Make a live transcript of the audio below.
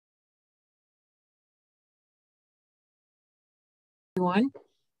everyone.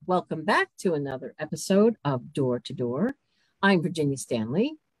 Welcome back to another episode of Door to Door. I'm Virginia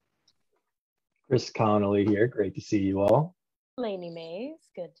Stanley. Chris Connolly here. Great to see you all. Lainey Mays,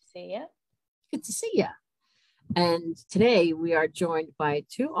 good to see you. Good to see you. And today we are joined by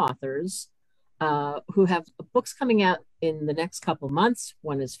two authors who have books coming out in the next couple months.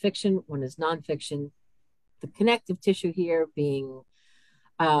 One is fiction, one is nonfiction. The connective tissue here being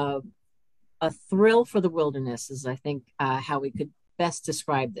a thrill for the wilderness is, I think, how we could best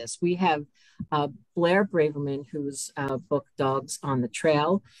describe this. We have Blair Braverman, whose book Dogs on the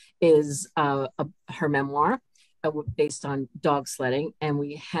Trail is her memoir based on dog sledding. And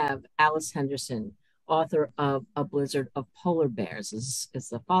we have Alice Henderson, author of A Blizzard of Polar Bears, is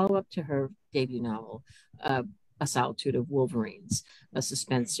the follow-up to her debut novel, A Solitude of Wolverines, a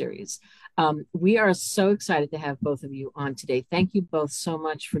suspense series. We are so excited to have both of you on today. Thank you both so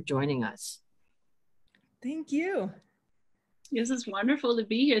much for joining us. Thank you. This is wonderful to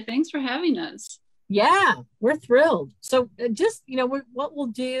be here. Thanks for having us. Yeah, we're thrilled. So just, what we'll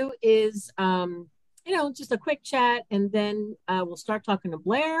do is, just a quick chat, and then we'll start talking to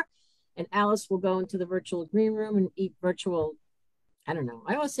Blair, and Alice will go into the virtual green room and eat virtual, I don't know.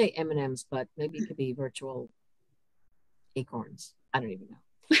 I always say M&Ms, but maybe it could be virtual acorns. I don't even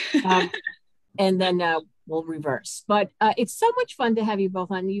know. And then we'll reverse. But it's so much fun to have you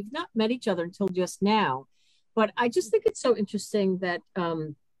both on. You've not met each other until just now. But I just think it's so interesting that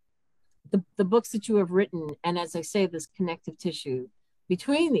the books that you have written, and as I say, this connective tissue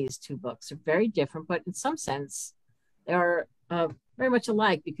between these two books are very different, but in some sense, they are very much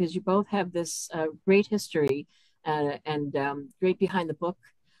alike because you both have this great history and great behind the book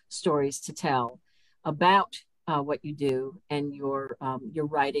stories to tell about what you do and your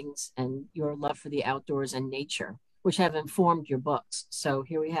writings and your love for the outdoors and nature, which have informed your books. So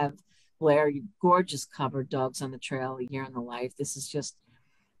here we have Blair, your gorgeous cover, Dogs on the Trail, A Year in the Life. This is just,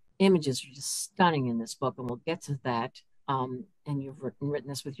 images are just stunning in this book, and we'll get to that. And you've written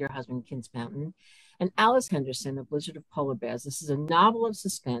this with your husband, Kins Mountain. And Alice Henderson, A Blizzard of Polar Bears. This is a novel of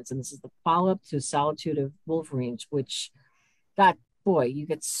suspense, and this is the follow-up to Solitude of Wolverines, which, God, boy, you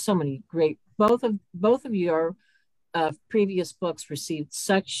get so many great, both of your previous books received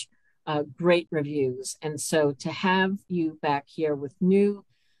such great reviews. And so to have you back here with new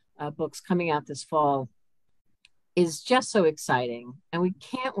books coming out this fall is just so exciting, and we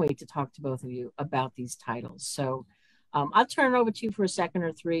can't wait to talk to both of you about these titles. So I'll turn it over to you for a second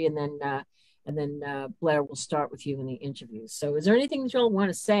or three, and then Blair will start with you in the interview. So is there anything that you all want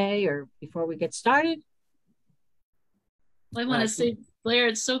to say or before we get started? Well, I want to say, Blair,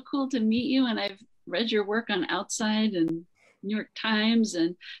 it's so cool to meet you, and I've read your work on Outside and New York Times,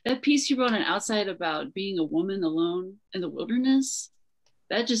 and that piece you wrote on Outside about being a woman alone in the wilderness,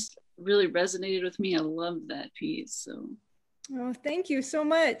 that just really resonated with me. I love that piece. So, oh, thank you so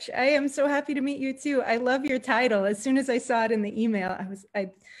much. I am so happy to meet you too. I love your title. As soon as I saw it in the email, I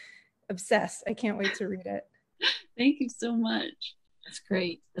obsessed. I can't wait to read it. Thank you so much. That's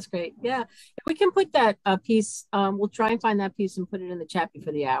great. That's great. Yeah, if we can put that piece. We'll try and find that piece and put it in the chat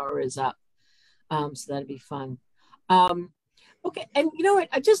before the hour is up. So that'd be fun. Okay, and you know what?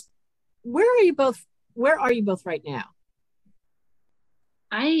 Where are you both right now?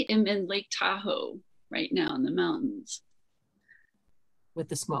 I am in Lake Tahoe right now in the mountains. With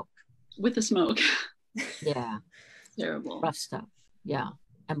the smoke. With the smoke. Yeah. Terrible. Rough stuff. Yeah.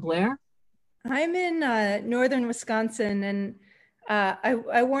 And Blair? I'm in northern Wisconsin, and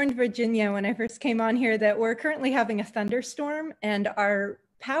I warned Virginia when I first came on here that we're currently having a thunderstorm, and our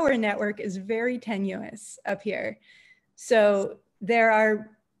power network is very tenuous up here. So there are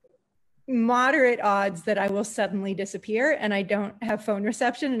moderate odds that I will suddenly disappear and I don't have phone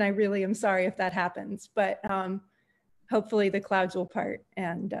reception, and I really am sorry if that happens, but hopefully the clouds will part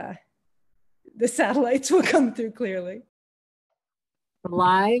and the satellites will come through clearly. We're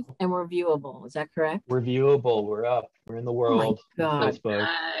live and we're viewable, is that correct? We're viewable, we're up, we're in the world. Oh my God. Facebook.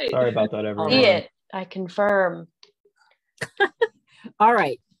 Sorry about that, everyone. See it, I confirm. All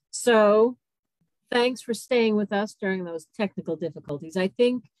right, so thanks for staying with us during those technical difficulties. I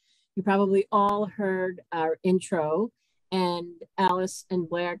think you probably all heard our intro and Alice and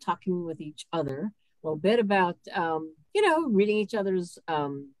Blair talking with each other a little bit about, reading each other's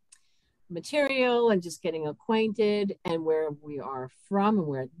material and just getting acquainted and where we are from and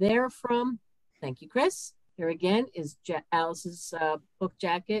where they're from. Thank you, Chris. Here again is Alice's book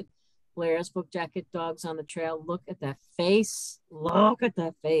jacket, Blair's book jacket, Dogs on the Trail. Look at that face. Look at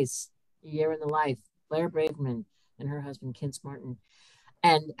that face. A Year in the Life. Blair Braverman and her husband, Kins Martin.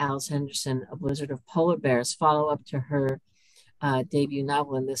 And Alice Henderson, A Blizzard of Polar Bears, follow up to her debut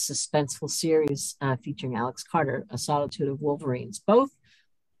novel in this suspenseful series featuring Alex Carter, A Solitude of Wolverines. Both,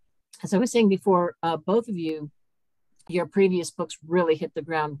 as I was saying before, both of you, your previous books really hit the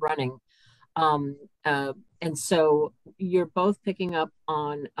ground running. And so you're both picking up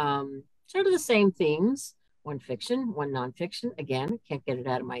on sort of the same themes, one fiction, one nonfiction. Again, can't get it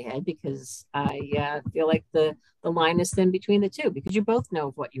out of my head because I feel like the line is thin between the two because you both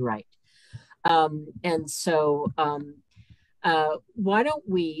know what you write. And so why don't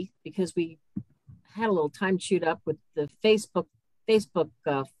we, because we had a little time chewed up with the Facebook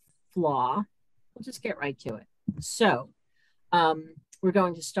flaw, we'll just get right to it. So we're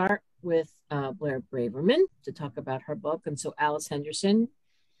going to start with Blair Braverman to talk about her book. And so Alice Henderson,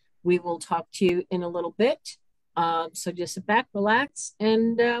 we will talk to you in a little bit. So just sit back, relax,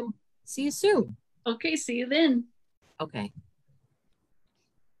 and see you soon. Okay, see you then. Okay.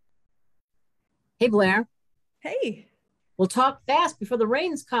 Hey, Blair. Hey. We'll talk fast before the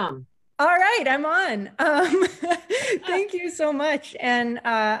rains come. All right, I'm on. Thank you so much. And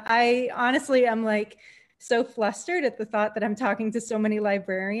I honestly, I'm like so flustered at the thought that I'm talking to so many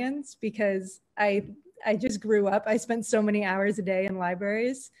librarians because I just grew up. I spent so many hours a day in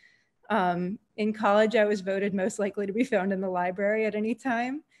libraries. In college, I was voted most likely to be found in the library at any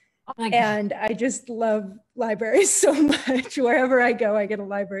time. Oh my God. And I just love libraries so much. Wherever I go, I get a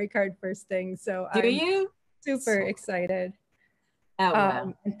library card first thing. So Do I'm you? super excited. Oh,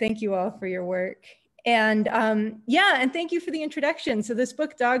 wow. And thank you all for your work. And yeah, and thank you for the introduction. So this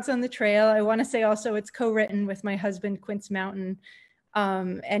book, Dogs on the Trail, I want to say also it's co-written with my husband, Quince Mountain.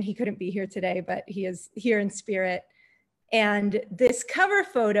 And he couldn't be here today, but he is here in spirit. And this cover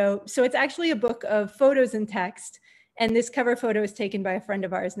photo, so it's actually a book of photos and text. And this cover photo is taken by a friend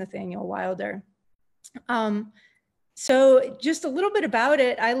of ours, Nathaniel Wilder. So just a little bit about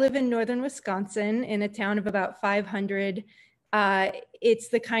it. I live in northern Wisconsin in a town of about 500. It's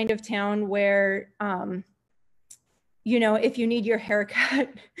the kind of town where, you know, if you need your hair cut,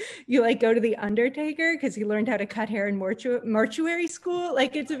 you like go to the undertaker because he learned how to cut hair in mortuary school.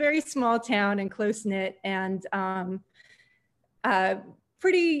 Like it's a very small town and close knit and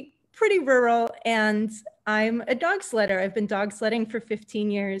pretty rural. And I'm a dog sledder. I've been dog sledding for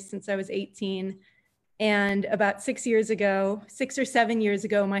 15 years since I was 18. And about 6 or 7 years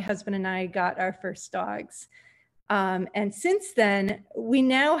ago, my husband and I got our first dogs. And since then, we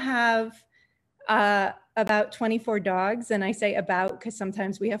now have about 24 dogs. And I say about because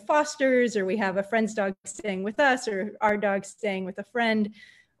sometimes we have fosters or we have a friend's dog staying with us or our dog staying with a friend.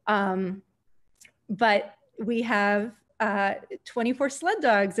 But we have 24 sled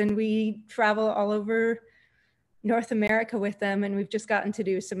dogs and we travel all over North America with them. And we've just gotten to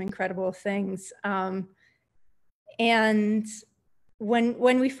do some incredible things. And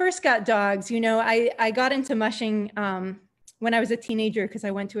when we first got dogs, you know, I got into mushing when I was a teenager because I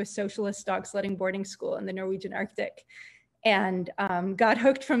went to a socialist dog sledding boarding school in the Norwegian Arctic and got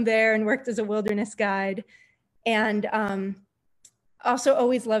hooked from there and worked as a wilderness guide and also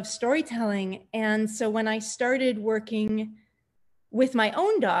always loved storytelling. And so when I started working with my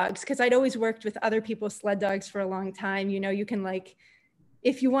own dogs, because I'd always worked with other people's sled dogs for a long time, you know, you can like,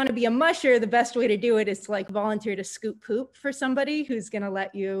 if you want to be a musher, the best way to do it is to like volunteer to scoop poop for somebody who's going to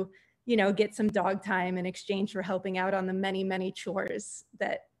let you, you know, get some dog time in exchange for helping out on the many, many chores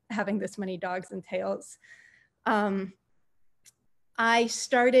that having this many dogs entails. I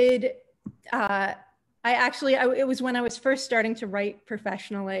started, it was when I was first starting to write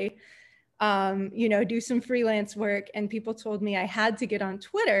professionally, you know, do some freelance work, and people told me I had to get on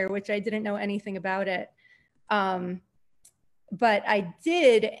Twitter, which I didn't know anything about it. But I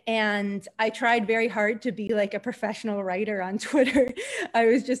did, and I tried very hard to be like a professional writer on Twitter. I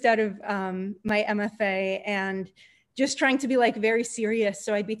was just out of my MFA and just trying to be like very serious,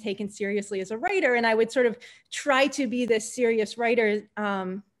 so I'd be taken seriously as a writer, and I would sort of try to be this serious writer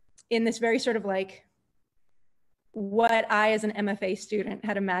in this very sort of like what I as an MFA student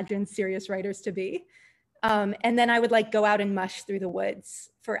had imagined serious writers to be. And then I would like go out and mush through the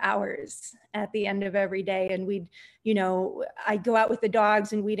woods for hours at the end of every day. And we'd, you know, I'd go out with the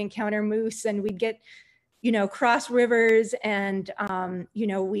dogs and we'd encounter moose and we'd get, you know, cross rivers and, you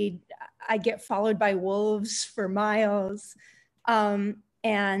know, I'd get followed by wolves for miles.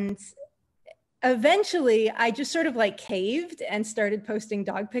 And eventually I just sort of like caved and started posting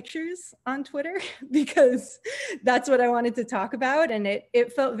dog pictures on Twitter because that's what I wanted to talk about. And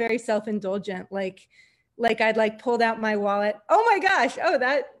it felt very self-indulgent. Like I'd like pulled out my wallet. Oh my gosh. Oh,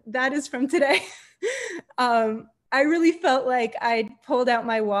 that is from today. I really felt like I'd pulled out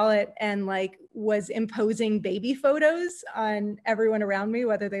my wallet and like was imposing baby photos on everyone around me,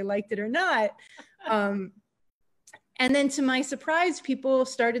 whether they liked it or not. And then to my surprise, people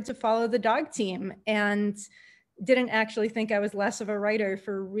started to follow the dog team and didn't actually think I was less of a writer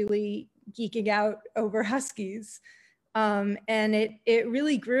for really geeking out over huskies. And it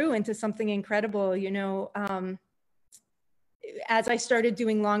really grew into something incredible, you know. As I started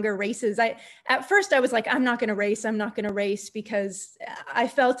doing longer races, at first I was like, I'm not going to race, because I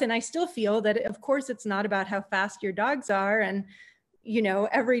felt, and I still feel, that of course it's not about how fast your dogs are, and you know,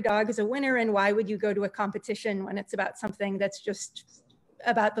 every dog is a winner, and why would you go to a competition when it's about something that's just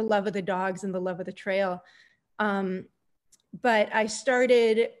about the love of the dogs and the love of the trail. But I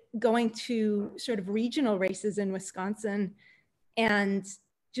started going to sort of regional races in Wisconsin and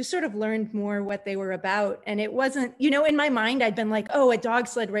just sort of learned more what they were about. And it wasn't, you know, in my mind, I'd been like, oh, a dog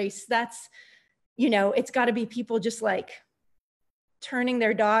sled race, that's, you know, it's got to be people just like turning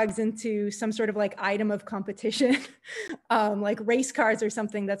their dogs into some sort of like item of competition, like race cars or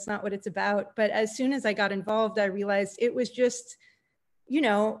something. That's not what it's about. But as soon as I got involved, I realized it was just, you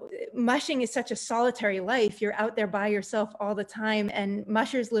know, mushing is such a solitary life. You're out there by yourself all the time, and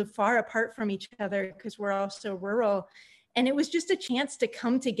mushers live far apart from each other because we're all so rural. And it was just a chance to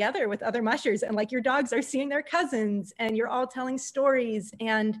come together with other mushers, and like your dogs are seeing their cousins and you're all telling stories.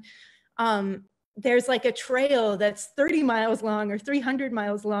 And there's like a trail that's 30 miles long or 300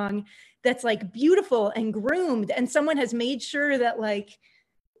 miles long that's like beautiful and groomed, and someone has made sure that like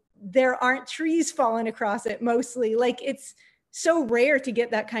there aren't trees falling across it mostly. Like it's so rare to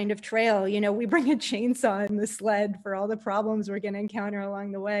get that kind of trail. You know, we bring a chainsaw in the sled for all the problems we're going to encounter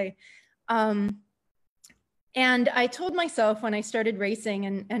along the way. And I told myself when I started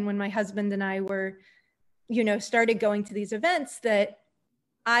racing, and when my husband and I were, you know, started going to these events, that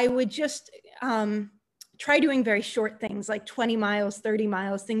I would just try doing very short things like 20 miles, 30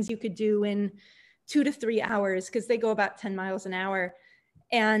 miles, things you could do in 2 to 3 hours, because they go about 10 miles an hour.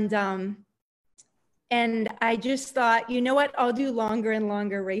 And I just thought, you know what, I'll do longer and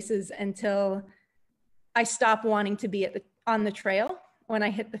longer races until I stop wanting to be on the trail when I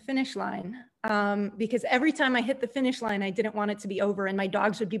hit the finish line. Because every time I hit the finish line, I didn't want it to be over, and my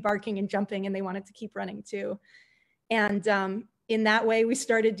dogs would be barking and jumping and they wanted to keep running too. And in that way, we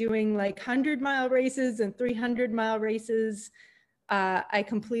started doing like 100-mile races and 300-mile races. I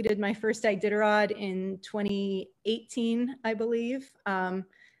completed my first Iditarod in 2018, I believe.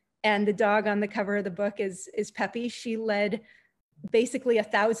 And the dog on the cover of the book is Peppy. She led basically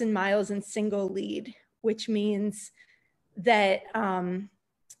 1,000 miles in single lead, which means that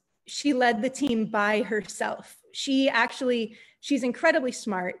she led the team by herself. She's incredibly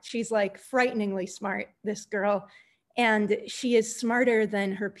smart. She's like frighteningly smart, this girl. And she is smarter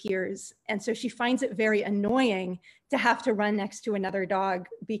than her peers. And so she finds it very annoying to have to run next to another dog,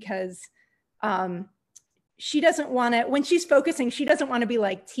 because she doesn't want to, when she's focusing, she doesn't want to be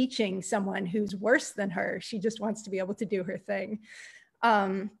like teaching someone who's worse than her. She just wants to be able to do her thing.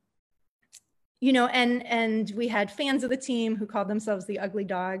 You know, and we had fans of the team who called themselves the Ugly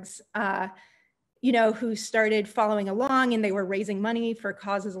Dogs, you know, who started following along, and they were raising money for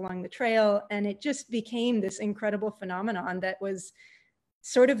causes along the trail. And it just became this incredible phenomenon that was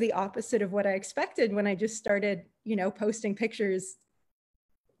sort of the opposite of what I expected when I just started, you know, posting pictures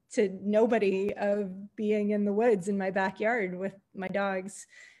to nobody of being in the woods in my backyard with my dogs.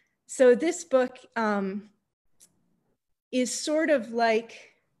 So this book is sort of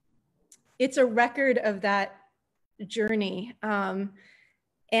like, it's a record of that journey.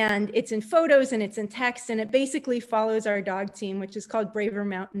 And it's in photos and it's in text, and it basically follows our dog team, which is called Braver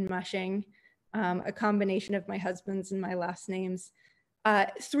Mountain Mushing, a combination of my husband's and my last names,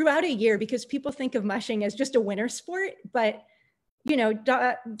 throughout a year, because people think of mushing as just a winter sport, but you know,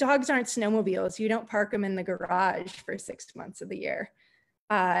 dogs aren't snowmobiles. You don't park them in the garage for 6 months of the year.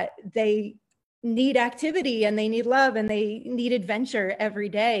 They need activity, and they need love, and they need adventure every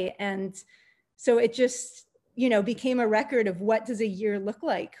day. And so it just, you know, became a record of what does a year look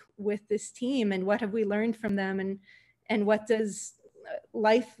like with this team, and what have we learned from them, and what does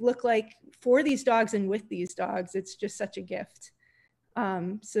life look like for these dogs and with these dogs. It's just such a gift.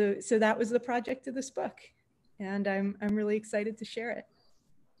 So that was the project of this book. And I'm really excited to share it.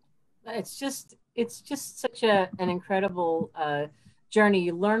 It's just such an incredible journey.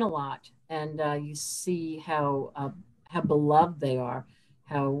 You learn a lot, and you see how beloved they are.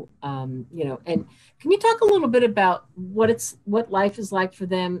 How you know, and can you talk a little bit about what life is like for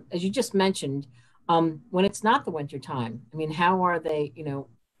them, as you just mentioned, when it's not the winter time? I mean, how are they, you know,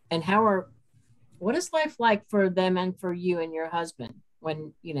 and what is life like for them and for you and your husband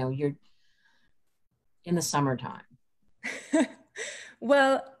when, you know, you're in the summertime?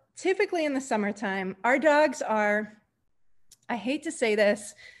 Well, typically in the summertime, our dogs are, I hate to say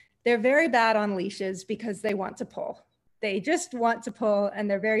this, they're very bad on leashes because they want to pull. They just want to pull, and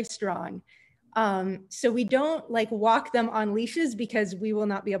they're very strong. So we don't like walk them on leashes because we will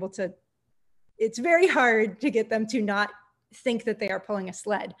not be able to, it's very hard to get them to not think that they are pulling a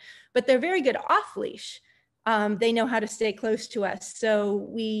sled, but they're very good off leash. They know how to stay close to us. So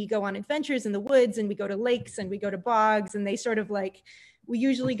we go on adventures in the woods, and we go to lakes, and we go to bogs, and they sort of like, we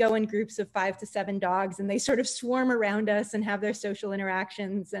usually go in groups of 5 to 7 dogs, and they sort of swarm around us and have their social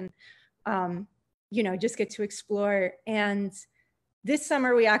interactions, and you know, just get to explore. And this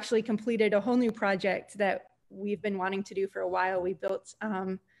summer we actually completed a whole new project that we've been wanting to do for a while. We built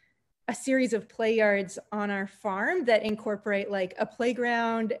a series of play yards on our farm that incorporate like a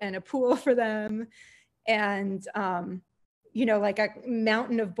playground and a pool for them, and you know, like a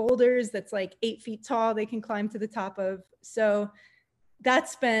mountain of boulders that's like 8 feet tall they can climb to the top of. So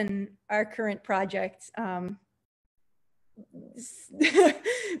that's been our current project.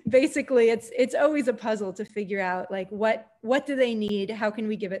 Basically, it's always a puzzle to figure out like what do they need, how can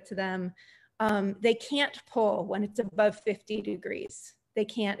we give it to them. They can't pull when it's above 50 degrees. They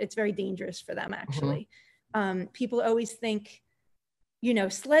can't, it's very dangerous for them actually. People always think, you know,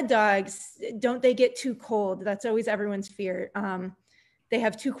 sled dogs, don't they get too cold? That's always everyone's fear. They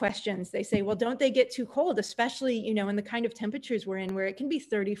have 2 questions. They say, well, don't they get too cold, especially, you know, in the kind of temperatures we're in where it can be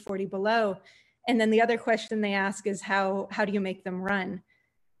 30, 40 below. And then the other question they ask is how do you make them run?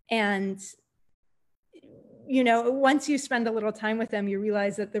 And, you know, once you spend a little time with them, you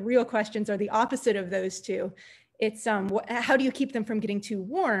realize that the real questions are the opposite of those 2. It's how do you keep them from getting too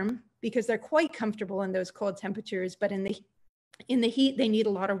warm? Because they're quite comfortable in those cold temperatures, but in the heat, they need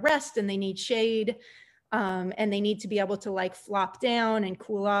a lot of rest, and they need shade. And they need to be able to like flop down and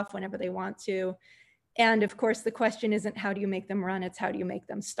cool off whenever they want to. And of course, the question isn't how do you make them run, it's how do you make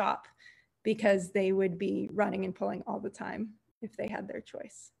them stop? Because they would be running and pulling all the time if they had their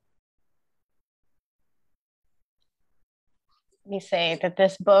choice. Let me say that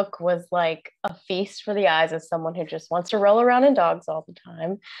this book was like a feast for the eyes of someone who just wants to roll around in dogs all the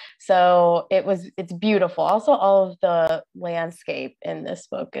time. So it's beautiful. Also, all of the landscape in this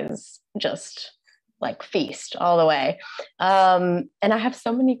book is just like feast all the way. And I have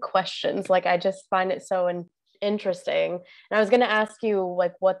so many questions. Like, I just find it so interesting. And I was going to ask you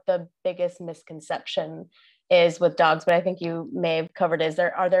like what the biggest misconception is with dogs, but I think you may have covered it.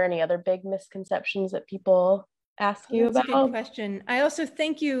 Are there any other big misconceptions that people ask you about? That's a good question. I also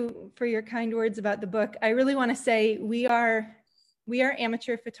thank you for your kind words about the book. I really want to say we are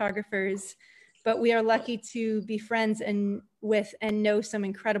amateur photographers, but we are lucky to be friends and know some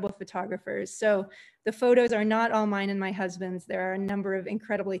incredible photographers. So the photos are not all mine and my husband's. There are a number of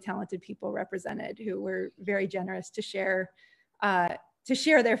incredibly talented people represented who were very generous to share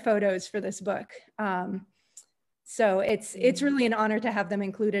their photos for this book. So it's really an honor to have them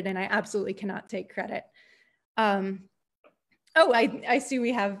included, and I absolutely cannot take credit. I see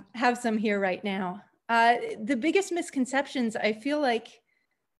we have some here right now. The biggest misconceptions, I feel like,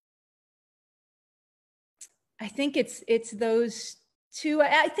 I think it's those 2.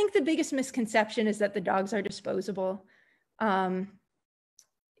 I think the biggest misconception is that the dogs are disposable. You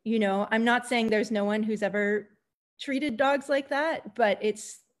know, I'm not saying there's no one who's ever treated dogs like that, but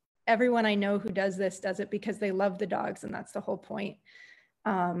it's everyone I know who does it because they love the dogs, and that's the whole point.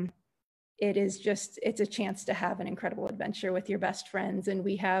 It's a chance to have an incredible adventure with your best friends. And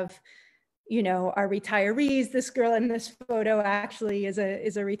we have, you know, our retirees. This girl in this photo actually is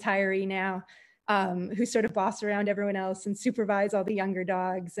a retiree now, who sort of boss around everyone else and supervise all the younger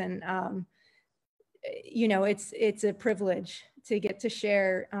dogs. And, you know, it's a privilege to get to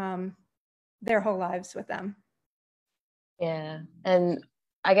share their whole lives with them. Yeah. And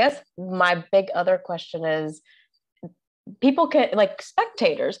I guess my big other question is, people can, like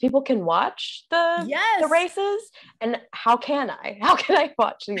spectators, people can watch the races, and how can I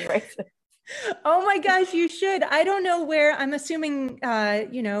watch these races? Oh my gosh, you should. I don't know where, I'm assuming,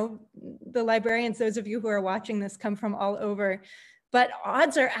 you know, the librarians, those of you who are watching this, come from all over, but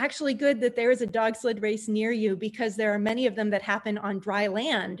odds are actually good that there is a dog sled race near you, because there are many of them that happen on dry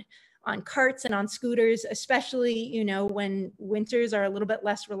land, on carts and on scooters, especially, you know, when winters are a little bit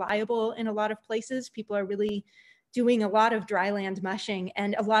less reliable in a lot of places. People are really doing a lot of dry land mushing.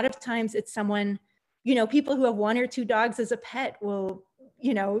 And a lot of times it's someone, you know, people who have 1 or 2 dogs as a pet will,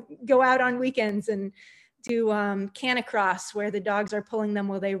 you know, go out on weekends and do canicross, where the dogs are pulling them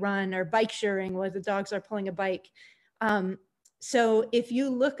while they run, or bike sharing where the dogs are pulling a bike. So if you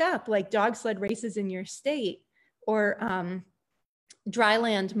look up like dog sled races in your state, or dry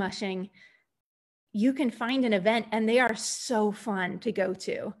land mushing, you can find an event, and they are so fun to go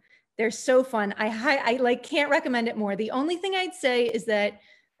to. They're so fun. I like can't recommend it more. The only thing I'd say is that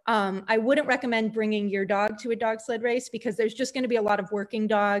I wouldn't recommend bringing your dog to a dog sled race because there's just going to be a lot of working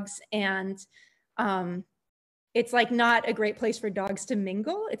dogs, and it's like not a great place for dogs to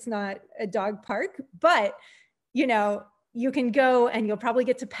mingle. It's not a dog park, but you know, you can go and you'll probably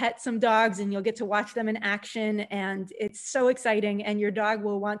get to pet some dogs and you'll get to watch them in action, and it's so exciting, and your dog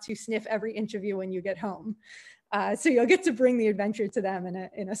will want to sniff every inch of you when you get home. So you'll get to bring the adventure to them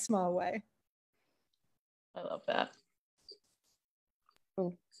in a small way. I love that.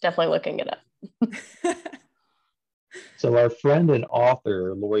 I'm definitely looking it up. So our friend and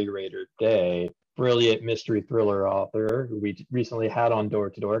author, Lori Rader Day, brilliant mystery thriller author who we recently had on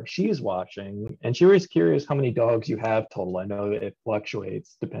Door to Door, she's watching, and she was curious how many dogs you have total. I know it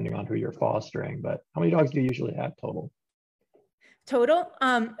fluctuates depending on who you're fostering, but how many dogs do you usually have total? Total?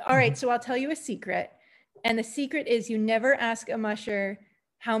 All right, so I'll tell you a secret. And the secret is you never ask a musher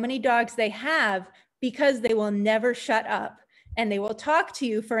how many dogs they have, because they will never shut up. And they will talk to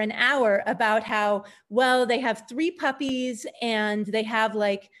you for an hour about how, well, they have 3 puppies and they have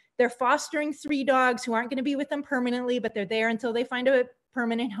like, they're fostering 3 dogs who aren't going to be with them permanently, but they're there until they find a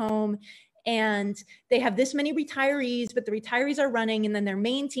permanent home. And they have this many retirees, but the retirees are running, and then their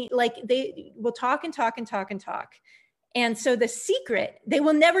main team, like they will talk and talk and talk and talk. And so the secret, they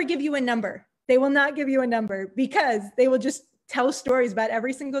will never give you a number. They will not give you a number because they will just tell stories about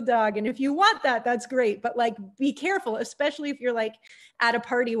every single dog. And if you want that, that's great. But like, be careful, especially if you're like at a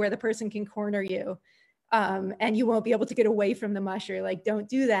party where the person can corner you and you won't be able to get away from the musher. Like, don't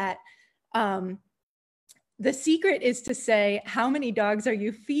do that. The secret is to say, how many dogs are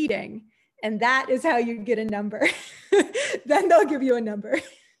you feeding? And that is how you get a number. Then they'll give you a number.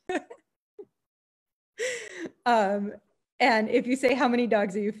 And if you say, how many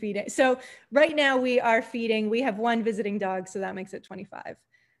dogs are you feeding? So right now we have 1 visiting dog, so that makes it 25.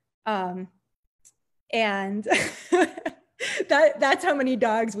 And that's how many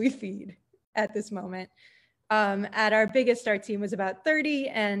dogs we feed at this moment. At our biggest, our team was about 30,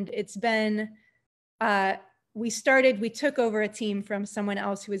 and it's been, we took over a team from someone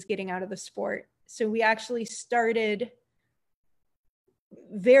else who was getting out of the sport. So we actually started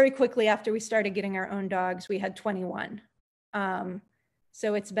very quickly after we started getting our own dogs. We had 21.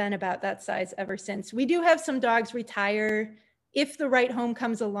 So it's been about that size ever since. We do have some dogs retire. If the right home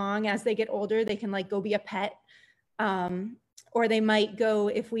comes along, as they get older, they can like go be a pet. Or they might go,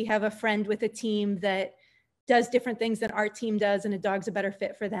 if we have a friend with a team that does different things than our team does and a dog's a better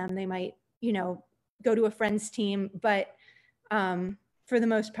fit for them, they might, you know, go to a friend's team. But for the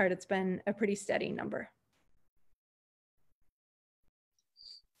most part, it's been a pretty steady number.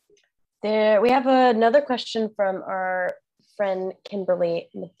 We have another question from our friend Kimberly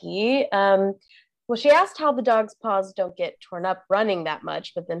McGee. Well, she asked how the dog's paws don't get torn up running that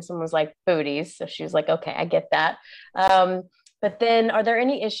much, but then someone was like booties. So she was like, okay, I get that. But then are there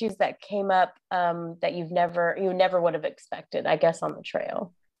any issues that came up that you never would have expected, I guess, on the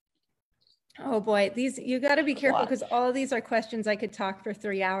trail? Oh boy, you got to be careful, because all of these are questions I could talk for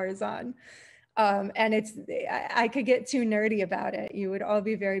 3 hours on. And I could get too nerdy about it. You would all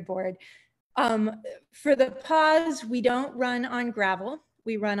be very bored. For the paws, we don't run on gravel.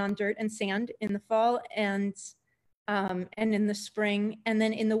 We run on dirt and sand in the fall and in the spring. And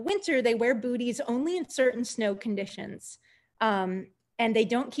then in the winter, they wear booties only in certain snow conditions. And they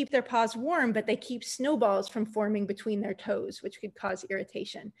don't keep their paws warm, but they keep snowballs from forming between their toes, which could cause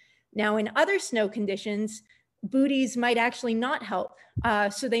irritation. Now, in other snow conditions, booties might actually not help.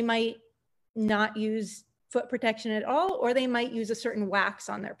 So they might not use foot protection at all, or they might use a certain wax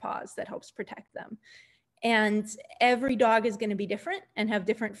on their paws that helps protect them. And every dog is going to be different and have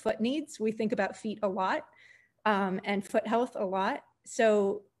different foot needs. We think about feet a lot and foot health a lot.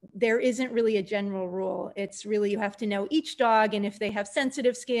 So there isn't really a general rule. It's really, you have to know each dog and if they have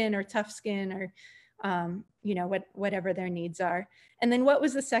sensitive skin or tough skin or, you know, whatever their needs are. And then what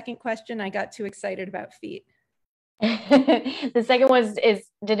was the second question? I got too excited about feet. The second one is,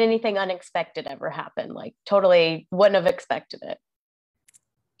 did anything unexpected ever happen? Like totally wouldn't have expected it.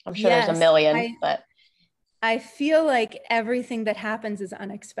 I'm sure there's a million, but I feel like everything that happens is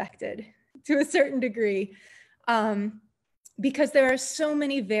unexpected to a certain degree, because there are so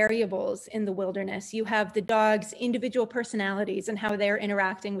many variables in the wilderness. You have the dog's individual personalities and how they're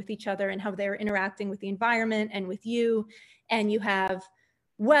interacting with each other and how they're interacting with the environment and with you. And you have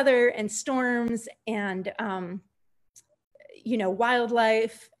weather and storms and, you know,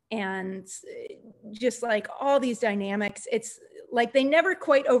 wildlife and just like all these dynamics. It's like they never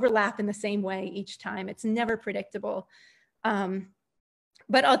quite overlap in the same way each time. It's never predictable.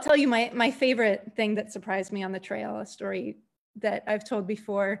 But I'll tell you my favorite thing that surprised me on the trail, a story that I've told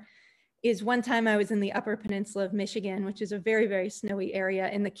before, is one time I was in the Upper Peninsula of Michigan, which is a very, very snowy area,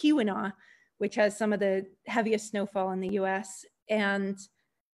 in the Keweenaw, which has some of the heaviest snowfall in the US. And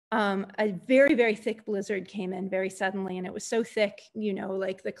a very, very thick blizzard came in very suddenly. And it was so thick, you know,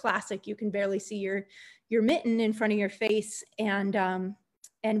 like the classic, you can barely see your mitten in front of your face. And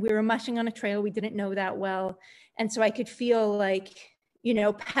we were mushing on a trail we didn't know that well. And so I could feel like, you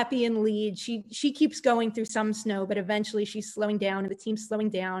know, Peppy in lead, she keeps going through some snow, but eventually she's slowing down and the team's slowing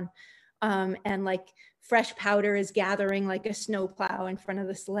down. And like fresh powder is gathering like a snowplow in front of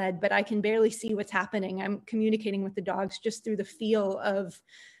the sled, but I can barely see what's happening. I'm communicating with the dogs just through the feel of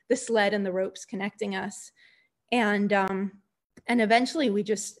the sled and the ropes connecting us. And eventually we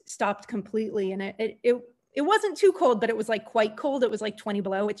just stopped completely. And it wasn't too cold, but it was like quite cold. It was like 20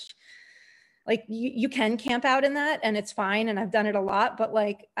 below, which like you can camp out in that and it's fine. And I've done it a lot, but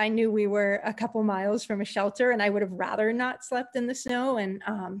like I knew we were a couple miles from a shelter and I would have rather not slept in the snow. And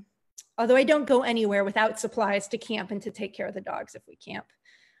although I don't go anywhere without supplies to camp and to take care of the dogs if we camp.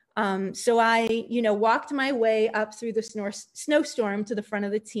 So I, you know, walked my way up through the snowstorm to the front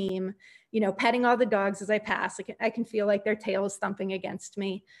of the team, you know, petting all the dogs as I pass. I can feel like their tails thumping against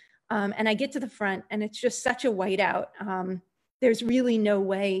me. And I get to the front and it's just such a whiteout. There's really no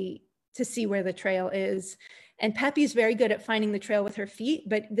way to see where the trail is. And Peppy's very good at finding the trail with her feet,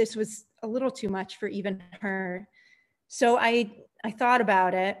 but this was a little too much for even her. So I thought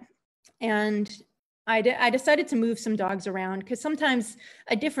about it and I decided to move some dogs around because sometimes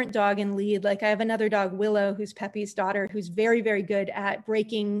a different dog in lead, like I have another dog, Willow, who's Peppy's daughter, who's very, very good at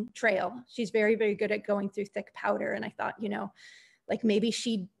breaking trail. She's very, very good at going through thick powder. And I thought, you know, like maybe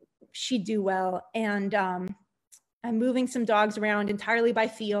she'd do well. And I'm moving some dogs around entirely by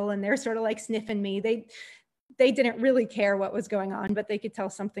feel and they're sort of like sniffing me. They didn't really care what was going on, but they could tell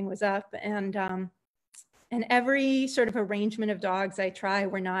something was up. And every sort of arrangement of dogs I try,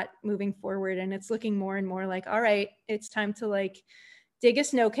 we're not moving forward. And it's looking more and more like, all right, it's time to like dig a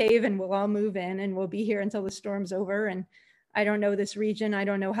snow cave and we'll all move in and we'll be here until the storm's over. And I don't know this region. I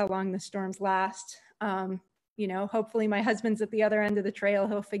don't know how long the storms last. You know, hopefully my husband's at the other end of the trail.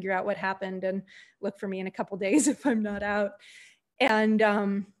 He'll figure out what happened and look for me in a couple days if I'm not out. And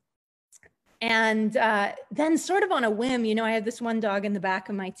then sort of on a whim, you know, I had this one dog in the back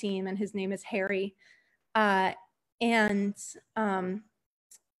of my team and his name is Harry. And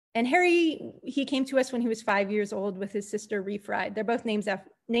Harry, he came to us when he was 5 years old with his sister Reef Ride. They're both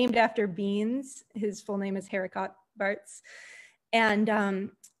named after beans. His full name is Haricot Bartz. And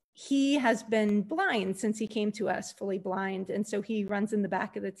he has been blind since he came to us, fully blind. And so he runs in the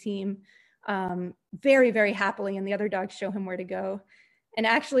back of the team very, very happily. And the other dogs show him where to go. And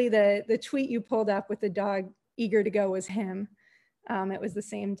actually the tweet you pulled up with the dog eager to go was him. It was the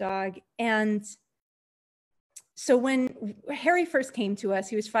same dog. And so when Harry first came to us,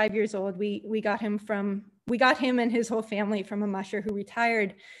 he was 5 years old. We got him and his whole family from a musher who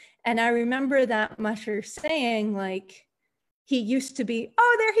retired. And I remember that musher saying like, he used to be,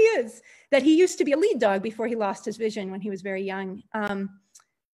 oh, there he is, that he used to be a lead dog before he lost his vision when he was very young.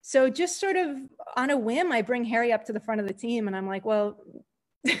 So just sort of on a whim, I bring Harry up to the front of the team and I'm like, well,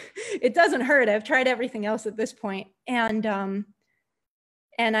 it doesn't hurt. I've tried everything else at this point. And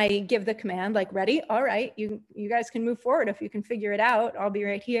I give the command, like, ready? All right, you guys can move forward. If you can figure it out, I'll be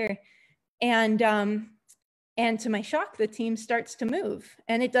right here. And to my shock, the team starts to move.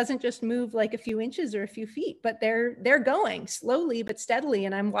 And it doesn't just move like a few inches or a few feet, but they're going slowly but steadily.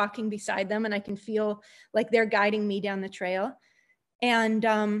 And I'm walking beside them and I can feel like they're guiding me down the trail. And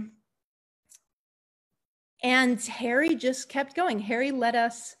Harry just kept going. Harry led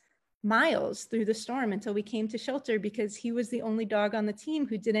us miles through the storm until we came to shelter because he was the only dog on the team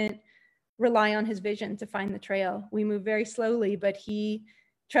who didn't rely on his vision to find the trail. We moved very slowly, but he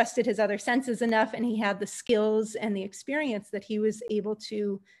trusted his other senses enough and he had the skills and the experience that he was able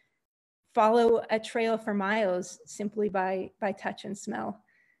to follow a trail for miles simply by touch and smell.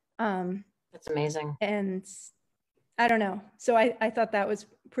 That's amazing. And I don't know. So I thought that was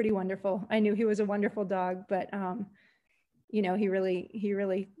pretty wonderful. I knew he was a wonderful dog, but you know, he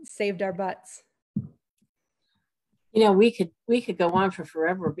really saved our butts. You know, we could go on for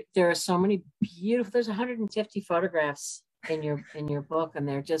forever, but there are so many beautiful, there's 150 photographs in your book and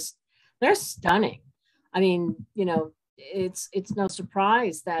they're stunning. I mean, you know, it's no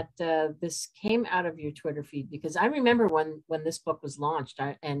surprise that this came out of your Twitter feed, because I remember when this book was launched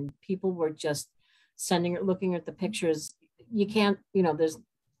and people were just looking at the pictures. You can't, you know,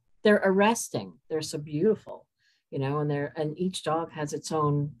 they're arresting. They're so beautiful, you know, and each dog has its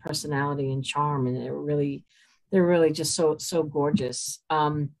own personality and charm, and they're really just so gorgeous.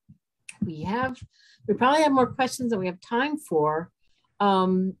 We probably have more questions than we have time for.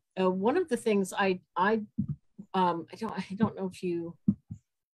 one of the things I don't know if you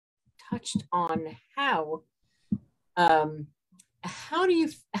touched on how do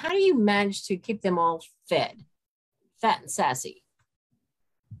you manage to keep them all fat and sassy?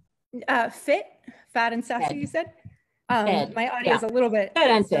 Fat and sassy, you said? My audio is yeah. a little bit fat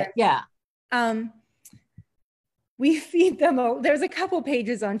and fit, yeah. We feed them there's a couple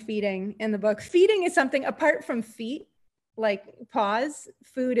pages on feeding in the book. Feeding is something apart from feet, like paws.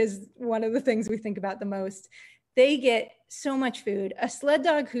 Food is one of the things we think about the most. They get so much food. A sled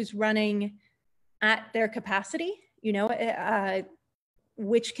dog who's running at their capacity,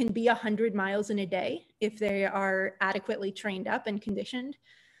 which can be 100 miles in a day if they are adequately trained up and conditioned,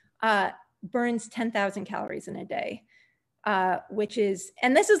 burns 10,000 calories in a day,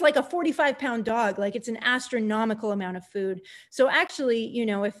 and this is like a 45-pound dog, like it's an astronomical amount of food. So actually,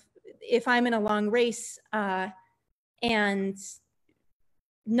 if I'm in a long race and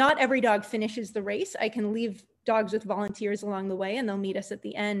not every dog finishes the race, I can leave dogs with volunteers along the way and they'll meet us at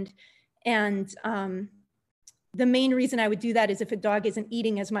the end. And the main reason I would do that is if a dog isn't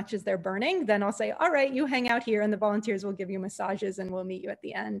eating as much as they're burning, then I'll say, all right, you hang out here and the volunteers will give you massages and we'll meet you at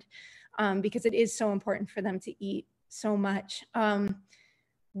the end, because it is so important for them to eat so much.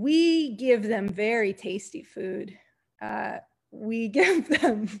 We give them very tasty food. We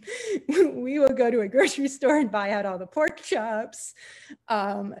will go to a grocery store and buy out all the pork chops.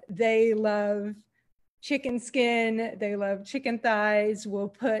 They love chicken skin, they love chicken thighs.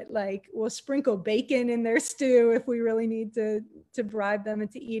 We'll sprinkle bacon in their stew if we really need to bribe them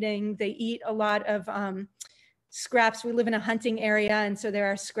into eating. They eat a lot of scraps. We live in a hunting area, and so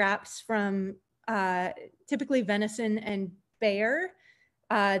there are scraps from typically venison and bear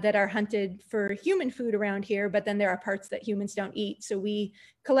that are hunted for human food around here, but then there are parts that humans don't eat. So we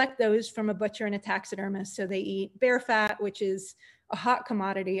collect those from a butcher and a taxidermist. So they eat bear fat, which is a hot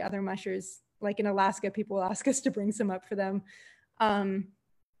commodity. Other mushers, like in Alaska, people will ask us to bring some up for them.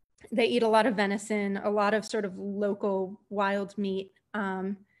 They eat a lot of venison, a lot of sort of local wild meat,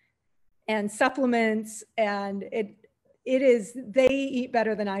 and supplements. And they eat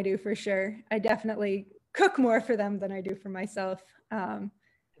better than I do for sure. I definitely cook more for them than I do for myself.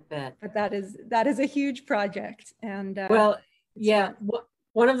 But that is a huge project. And yeah,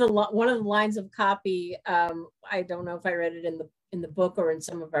 one of the lines of copy, I don't know if I read it in the book or in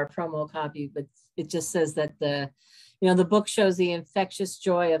some of our promo copy, but it just says that the book shows the infectious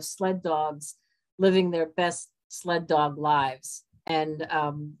joy of sled dogs living their best sled dog lives. And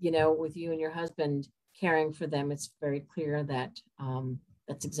with you and your husband caring for them, it's very clear that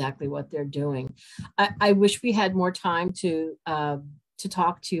that's exactly what they're doing. I wish we had more time to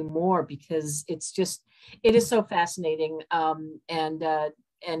talk to you more, because it is so fascinating.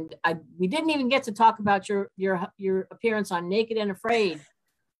 We didn't even get to talk about your appearance on Naked and Afraid,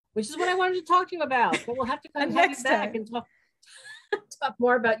 which is what I wanted to talk to you about. But we'll have to come have you back and talk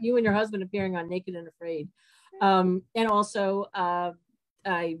more about you and your husband appearing on Naked and Afraid. And also, I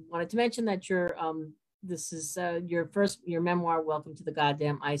wanted to mention that this is your memoir, Welcome to the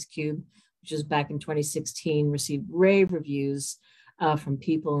Goddamn Ice Cube, which is back in 2016, received rave reviews from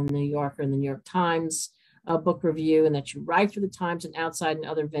people in the New Yorker and the New York Times book review, and that you write for the Times and Outside and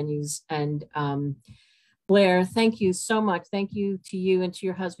other venues. And Blair, thank you so much. Thank you to you and to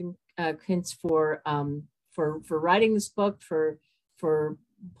your husband, Kintz, for writing this book, for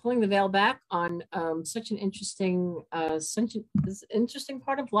pulling the veil back on such an interesting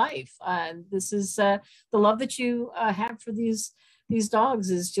part of life. This is the love that you have for these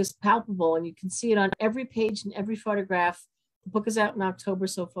dogs is just palpable, and you can see it on every page and every photograph. The book is out in October,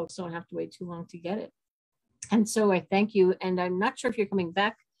 so folks don't have to wait too long to get it. And so I thank you. And I'm not sure if you're coming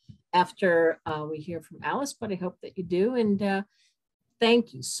back after we hear from Alice, but I hope that you do. And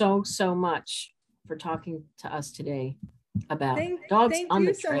thank you so much for talking to us today about dogs on the trail. Thank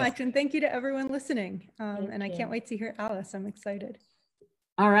you so much. And thank you to everyone listening. And I can't wait to hear Alice. I'm excited.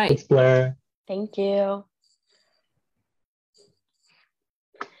 All right. Thanks, Blair. Thank you.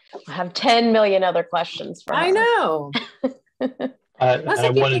 I have 10 million other questions for her. I know. I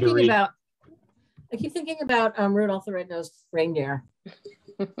keep thinking about Rudolph the Red-Nosed Reindeer.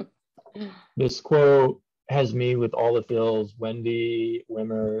 This quote has me with all the feels. Wendy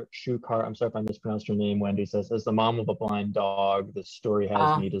Wimmer Shukar, I'm sorry if I mispronounced her name. Wendy says, as the mom of a blind dog, this story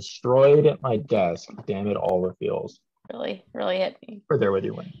has me destroyed at my desk. Damn it, all the feels. Really hit me. We're there with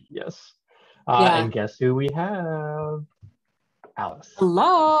you, Wendy. Yes. And guess who we have? Alice.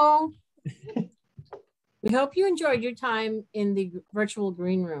 Hello. We hope you enjoyed your time in the virtual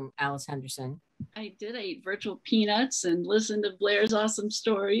green room, Alice Henderson. I did. I ate virtual peanuts and listened to Blair's awesome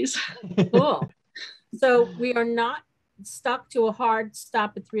stories. Cool. So we are not stuck to a hard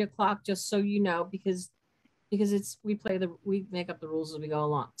stop at 3 o'clock, just so you know, because we make up the rules as we go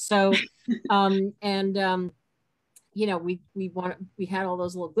along. So, you know, we had all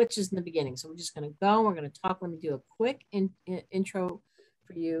those little glitches in the beginning. So we're just going to go. We're going to talk. Let me do a quick intro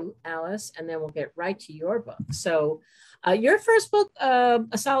for you, Alice, and then we'll get right to your book. So your first book,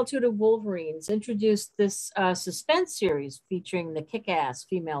 A Solitude of Wolverines, introduced this suspense series featuring the kick-ass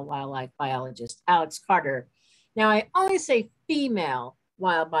female wildlife biologist, Alex Carter. Now, I only say female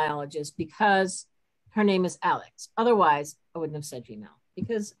wild biologist because her name is Alex. Otherwise, I wouldn't have said female,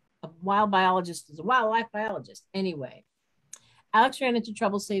 because a wild biologist is a wildlife biologist. Anyway, Alex ran into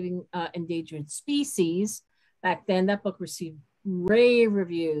trouble saving endangered species. Back then, that book received rave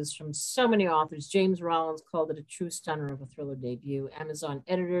reviews from so many authors. James Rollins called it a true stunner of a thriller debut. Amazon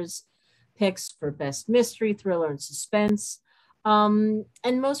editors picks for best mystery, thriller, and suspense. And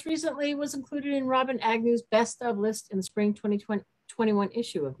most recently was included in Robin Agnew's best of list in the spring 2021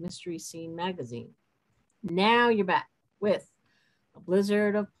 issue of Mystery Scene magazine. Now you're back with A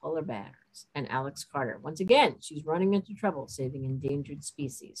Blizzard of Polar Bears and Alex Carter. Once again, she's running into trouble saving endangered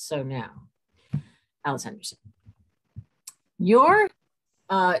species. So now, Alice Henderson, your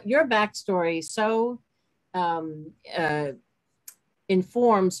backstory so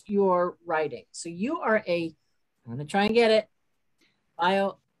informs your writing. So you are I'm gonna try and get it.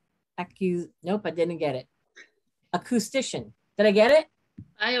 Nope, I didn't get it. Acoustician. Did I get it?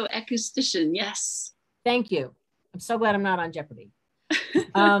 Bioacoustician, yes. Thank you. I'm so glad I'm not on Jeopardy.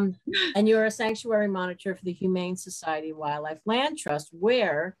 And you're a sanctuary monitor for the Humane Society Wildlife Land Trust,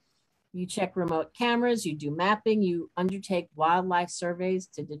 where you check remote cameras, you do mapping, you undertake wildlife surveys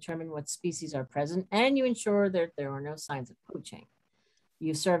to determine what species are present, and you ensure that there are no signs of poaching.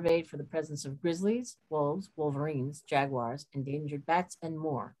 You surveyed for the presence of grizzlies, wolves, wolverines, jaguars, endangered bats, and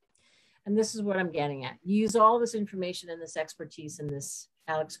more. And this is what I'm getting at. You use all this information and this expertise in this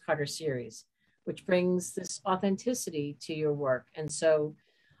Alex Carter series, which brings this authenticity to your work. And so,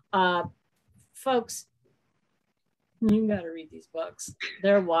 folks, you got to read these books.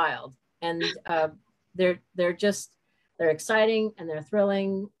 They're wild, and they're exciting, and they're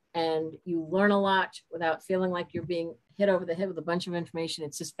thrilling, and you learn a lot without feeling like you're being hit over the head with a bunch of information.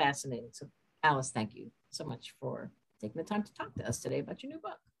 It's just fascinating. So, Alice, thank you so much for taking the time to talk to us today about your new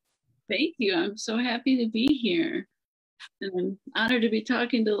book. Thank you. I'm so happy to be here. And I'm honored to be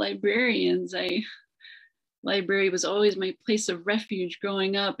talking to librarians. Library was always my place of refuge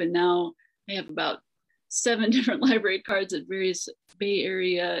growing up, and now I have about 7 different library cards at various Bay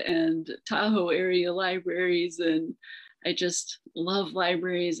Area and Tahoe area libraries, and I just love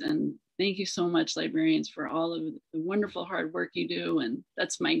libraries. And thank you so much, librarians, for all of the wonderful hard work you do. And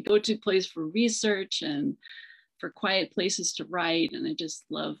that's my go-to place for research and for quiet places to write, and I just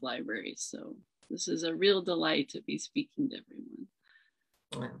love libraries. So this is a real delight to be speaking to everyone.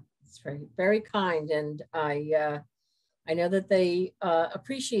 Wow, it's very, very kind, and I know that they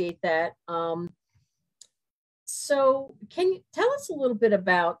appreciate that. So can you tell us a little bit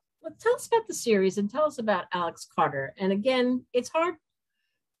about, tell us about the series and tell us about Alex Carter. And again, it's hard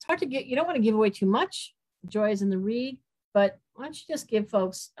to get, you don't want to give away too much. Joy is in the read, but why don't you just give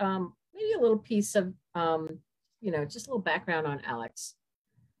folks maybe a little piece of, just a little background on Alex.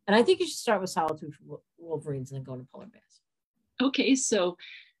 And I think you should start with Solitude for Wolverines and then go into Polar Bears. Okay, so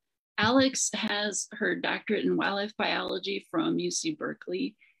Alex has her doctorate in wildlife biology from UC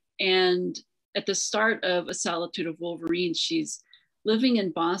Berkeley. And at the start of A Solitude of Wolverines, she's living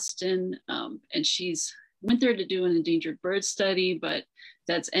in Boston, and she's went there to do an endangered bird study, but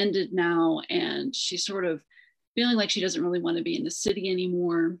that's ended now. And she's sort of feeling like she doesn't really want to be in the city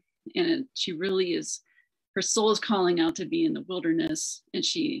anymore. And she really is, her soul is calling out to be in the wilderness. And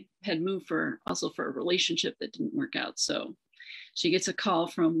she had moved also for a relationship that didn't work out. So she gets a call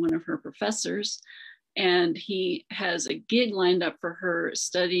from one of her professors, and he has a gig lined up for her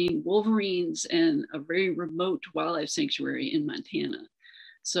studying wolverines in a very remote wildlife sanctuary in Montana.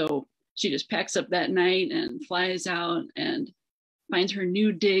 So she just packs up that night and flies out and finds her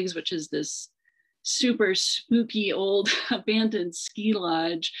new digs, which is this super spooky old abandoned ski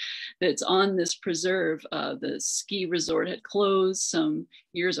lodge that's on this preserve. The ski resort had closed some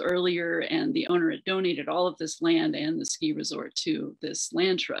years earlier, and the owner had donated all of this land and the ski resort to this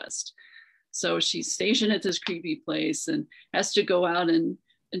land trust. So she's stationed at this creepy place and has to go out and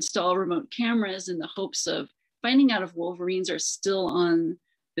install remote cameras in the hopes of finding out if wolverines are still on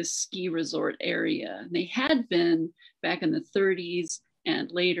this ski resort area. And they had been back in the 30s and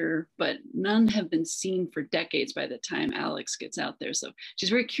later, but none have been seen for decades by the time Alex gets out there. So she's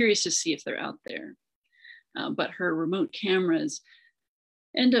very curious to see if they're out there. But her remote cameras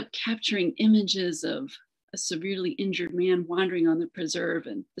end up capturing images of a severely injured man wandering on the preserve.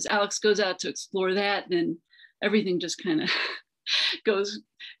 And as Alex goes out to explore that, then everything just kind of goes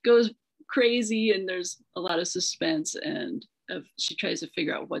crazy, and there's a lot of suspense, and she tries to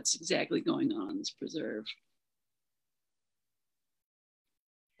figure out what's exactly going on this preserve.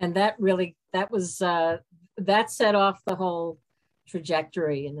 And that set off the whole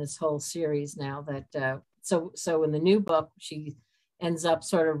trajectory in this whole series now that so in the new book she ends up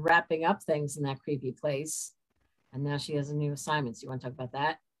sort of wrapping up things in that creepy place, and now she has a new assignment. So you want to talk about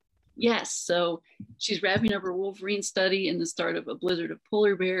that? Yes, so she's wrapping up her Wolverine study in the start of a blizzard of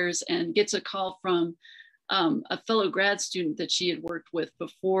polar bears, and gets a call from a fellow grad student that she had worked with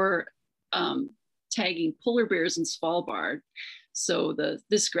before, tagging polar bears in Svalbard. So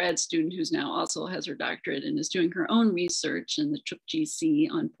this grad student, who's now also has her doctorate and is doing her own research in the Chukchi Sea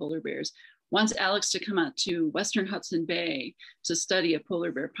on polar bears, wants Alex to come out to Western Hudson Bay to study a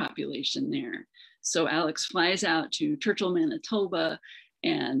polar bear population there. So Alex flies out to Churchill, Manitoba,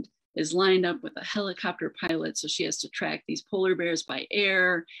 and is lined up with a helicopter pilot. So she has to track these polar bears by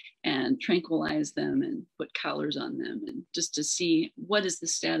air and tranquilize them and put collars on them, and just to see what is the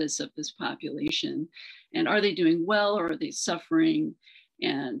status of this population, and are they doing well or are they suffering?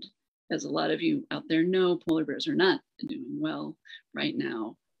 And as a lot of you out there know, polar bears are not doing well right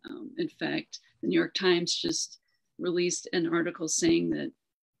now. In fact, the New York Times just released an article saying that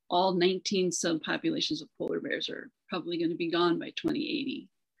all 19 subpopulations of polar bears are probably going to be gone by 2080.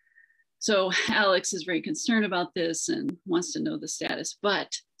 So Alex is very concerned about this and wants to know the status,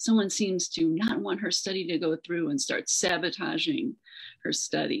 but someone seems to not want her study to go through and start sabotaging her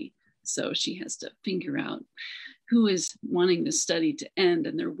study. So she has to figure out who is wanting the study to end,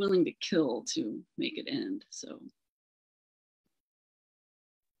 and they're willing to kill to make it end. So.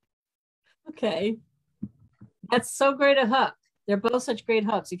 Okay. That's so great a hook. They're both such great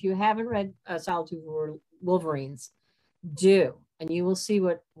hooks. If you haven't read Solitude of Wolverines, do. And you will see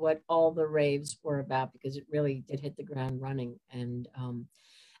what all the raves were about, because it really did hit the ground running, and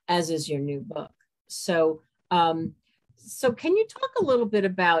as is your new book. So so can you talk a little bit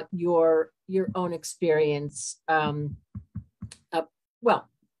about your own experience? Well,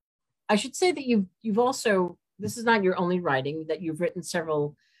 I should say that you've also, this is not your only writing, that you've written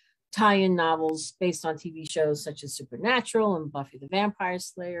several tie-in novels based on TV shows such as Supernatural and Buffy the Vampire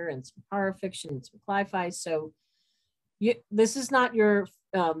Slayer, and some horror fiction and some sci-fi. So this is not your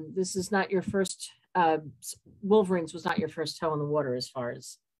first, Wolverines was not your first toe in the water as far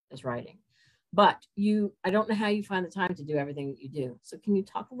as writing, but I don't know how you find the time to do everything that you do. So can you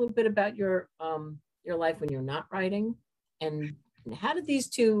talk a little bit about your life when you're not writing, and how did these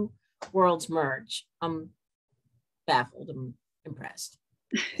two worlds merge? I'm baffled. I'm impressed.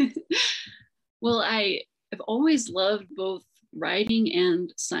 Well, I've always loved both writing and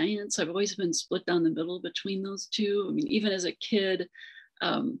science. I've always been split down the middle between those two. I mean, even as a kid,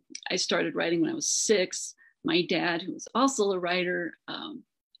 I started writing when I was 6. My dad, who was also a writer,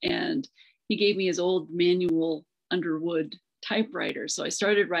 and he gave me his old manual Underwood typewriter. So I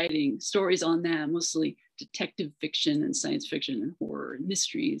started writing stories on that, mostly detective fiction and science fiction and horror and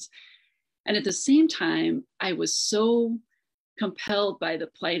mysteries. And at the same time, I was so compelled by the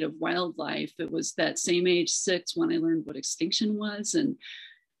plight of wildlife. It was that same age, 6, when I learned what extinction was. And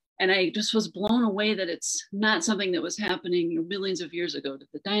I just was blown away that it's not something that was happening millions of years ago to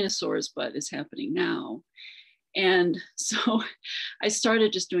the dinosaurs, but is happening now. And so I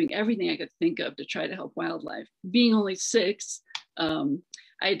started just doing everything I could think of to try to help wildlife. Being only 6,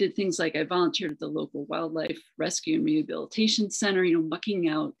 I did things like I volunteered at the local wildlife rescue and rehabilitation center, mucking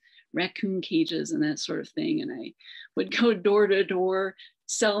out raccoon cages and that sort of thing. And I would go door to door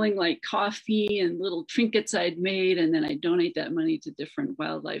selling like coffee and little trinkets I'd made. And then I'd donate that money to different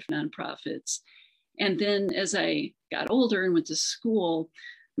wildlife nonprofits. And then as I got older and went to school,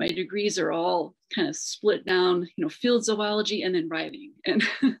 my degrees are all kind of split down, field zoology and then writing. And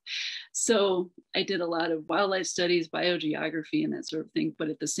so I did a lot of wildlife studies, biogeography and that sort of thing. But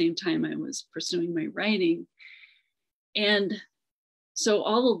at the same time, I was pursuing my writing. And so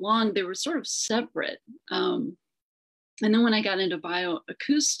all along, they were sort of separate. And then when I got into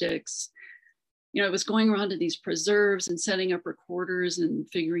bioacoustics, I was going around to these preserves and setting up recorders and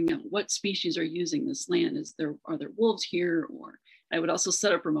figuring out what species are using this land. Are there wolves here? Or I would also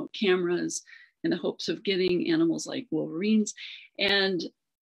set up remote cameras in the hopes of getting animals like wolverines. And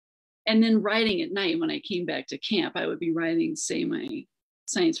then writing at night when I came back to camp, I would be writing, say, my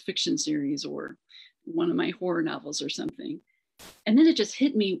science fiction series or one of my horror novels or something. And then it just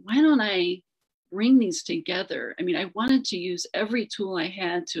hit me, why don't I bring these together? I mean, I wanted to use every tool I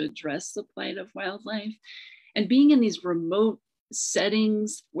had to address the plight of wildlife. And being in these remote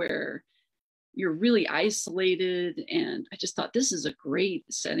settings where you're really isolated. And I just thought this is a great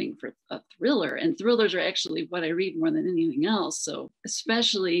setting for a thriller. And thrillers are actually what I read more than anything else. So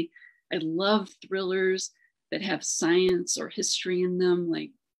especially, I love thrillers that have science or history in them,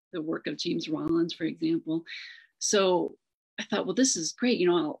 like the work of James Rollins, for example. So I thought, well, this is great.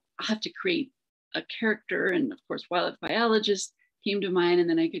 I'll have to create a character. And of course, wildlife biologist came to mind. And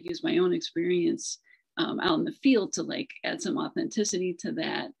then I could use my own experience out in the field to like add some authenticity to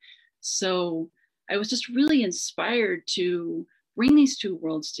that. So I was just really inspired to bring these two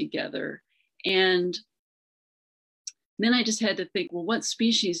worlds together. And then I just had to think, well, what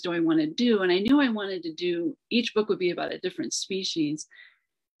species do I want to do? And I knew I wanted to do, each book would be about a different species.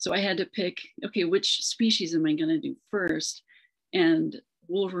 So I had to pick, okay, which species am I going to do first? And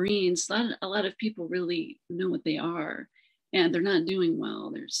wolverines, a lot of people really know what they are, and they're not doing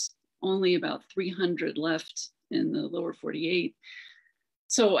well. There's only about 300 left in the lower 48.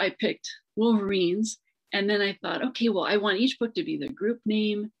 So I picked wolverines. And then I thought, okay, well, I want each book to be the group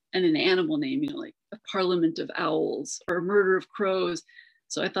name and an animal name, like a parliament of owls or a murder of crows.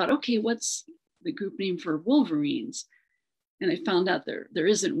 So I thought, okay, what's the group name for wolverines? And I found out there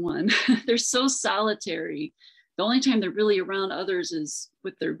isn't one. They're so solitary. The only time they're really around others is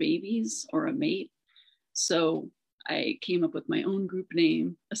with their babies or a mate. So I came up with my own group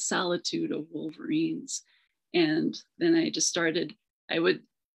name, A Solitude of Wolverines. And then I just started, I would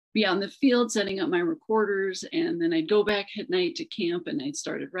be out in the field setting up my recorders, and then I'd go back at night to camp, and I'd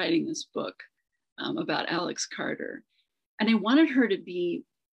started writing this book about Alex Carter. And I wanted her to be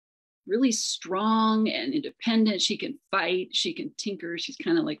really strong and independent. She can fight, she can tinker, she's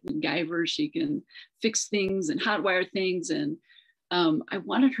kind of like MacGyver, she can fix things and hotwire things. And I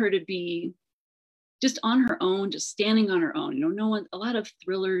wanted her to be just on her own, just standing on her own. No one, a lot of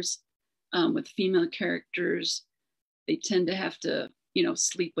thrillers with female characters, they tend to have to,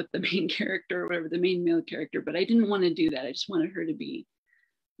 sleep with the main character or whatever, the main male character. But I didn't want to do that. I just wanted her to be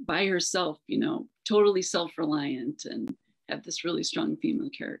by herself, totally self-reliant and have this really strong female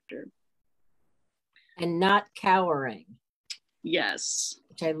character. And not cowering. Yes.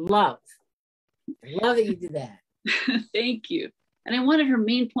 Which I love. I love that you did that. Thank you. And I wanted her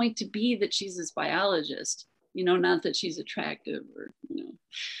main point to be that she's this biologist, not that she's attractive or,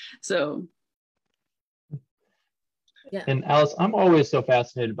 so. Yeah. And Alice, I'm always so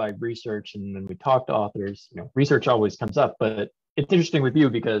fascinated by research, and when we talk to authors, research always comes up, but it's interesting with you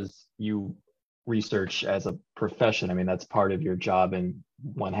because you research as a profession. I mean, that's part of your job and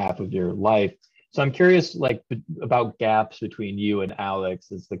one half of your life. So I'm curious, about gaps between you and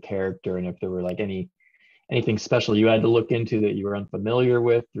Alex as the character, and if there were anything special you had to look into that you were unfamiliar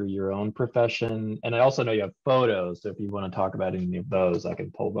with through your own profession. And I also know you have photos, so if you want to talk about any of those, I can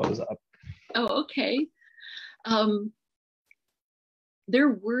pull those up. Oh, okay.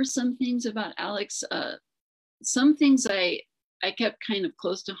 There were some things about Alex. Some things I kept kind of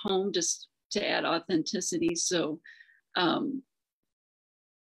close to home just to add authenticity. So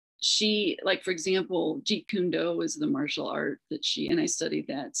she, for example, Jeet Kune Do is the martial art that and I studied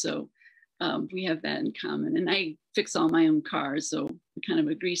that. So we have that in common. And I fix all my own cars, so I'm kind of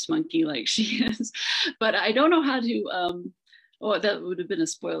a grease monkey like she is. But I don't know how to, that would have been a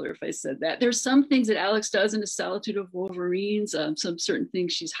spoiler if I said that. There's some things that Alex does in A Solitude of Wolverines, some certain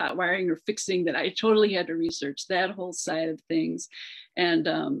things she's hot wiring or fixing that I totally had to research, that whole side of things. And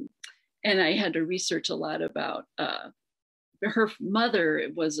I had to research a lot about her mother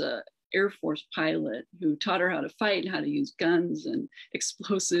was a Air Force pilot who taught her how to fight and how to use guns and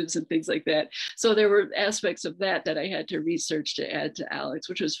explosives and things like that. So there were aspects of that I had to research to add to Alex,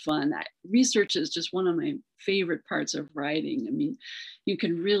 which was fun. Research is just one of my favorite parts of writing. I mean, you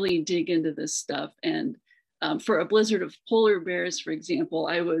can really dig into this stuff. And for A Blizzard of Polar Bears, for example,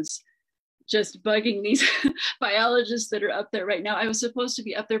 I was just bugging these biologists that are up there right now. I was supposed to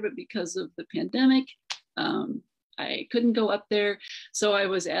be up there, but because of the pandemic, I couldn't go up there. So I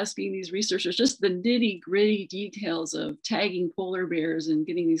was asking these researchers just the nitty gritty details of tagging polar bears and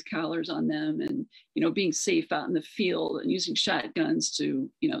getting these collars on them and, being safe out in the field and using shotguns to,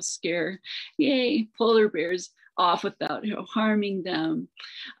 scare, polar bears off without, harming them.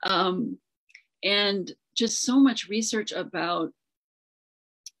 And just so much research about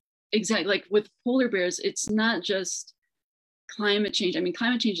exactly with polar bears, it's not just climate change. I mean,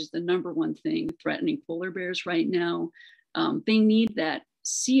 climate change is the number one thing threatening polar bears right now. They need that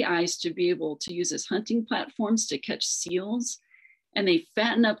sea ice to be able to use as hunting platforms to catch seals. And they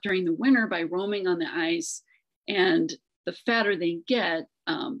fatten up during the winter by roaming on the ice. And the fatter they get,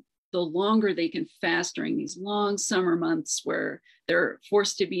 the longer they can fast during these long summer months where they're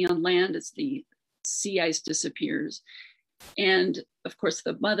forced to be on land as the sea ice disappears. And of course,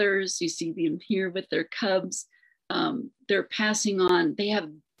 the mothers, you see them here with their cubs. They're passing on, they have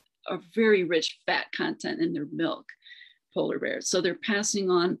a very rich fat content in their milk, polar bears. So they're passing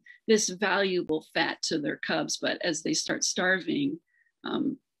on this valuable fat to their cubs, but as they start starving,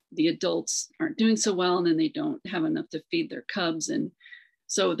 the adults aren't doing so well, and then they don't have enough to feed their cubs. And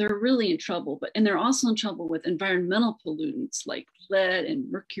so they're really in trouble, and they're also in trouble with environmental pollutants like lead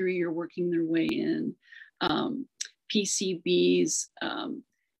and mercury are working their way in. PCBs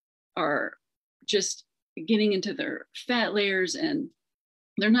are just getting into their fat layers, and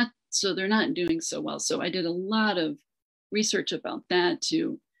they're not doing so well. So I did a lot of research about that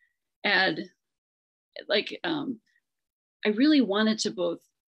to add, like, I really wanted to both,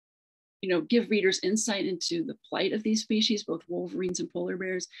 give readers insight into the plight of these species, both wolverines and polar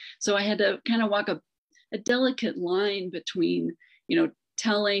bears. So I had to kind of walk a delicate line between,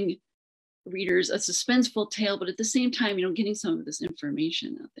 telling readers a suspenseful tale, but at the same time, getting some of this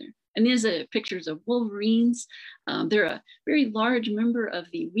information out there. And these are pictures of wolverines. They're a very large member of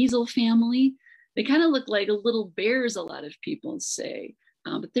the weasel family. They kind of look like little bears, a lot of people say,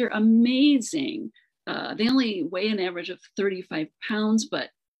 but they're amazing. They only weigh an average of 35 pounds, but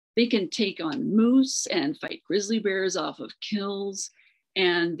they can take on moose and fight grizzly bears off of kills.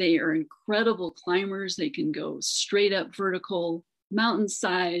 And they are incredible climbers. They can go straight up vertical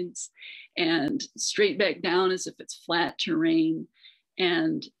mountainsides and straight back down as if it's flat terrain.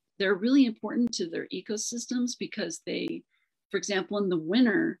 And they're really important to their ecosystems because they, for example, in the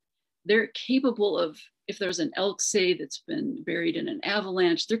winter, they're capable of, if there's an elk, say, that's been buried in an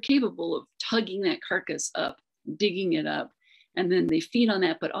avalanche, they're capable of tugging that carcass up, digging it up, and then they feed on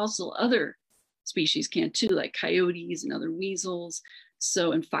that. But also other species can too, like coyotes and other weasels,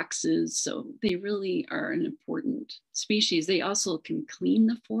 and foxes. So they really are an important species. They also can clean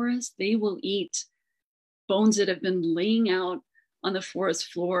the forest. They will eat bones that have been laying out on the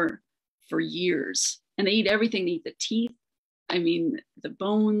forest floor for years. And they eat everything. They eat the teeth, the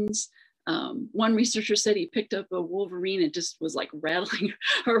bones. One researcher said he picked up a wolverine. It just was like rattling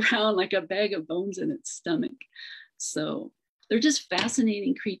around like a bag of bones in its stomach. So they're just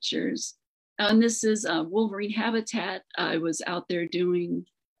fascinating creatures. And this is a wolverine habitat. I was out there doing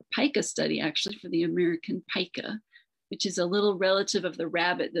a pika study, actually, for the American pika, which is a little relative of the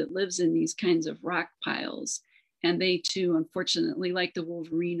rabbit that lives in these kinds of rock piles. And they too, unfortunately, like the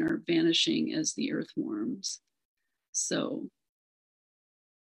wolverine, are vanishing as the earthworms. So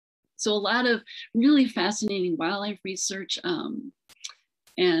a lot of really fascinating wildlife research,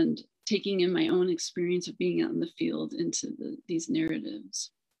 and taking in my own experience of being out in the field into these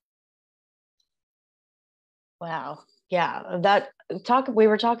narratives. Wow. Yeah, we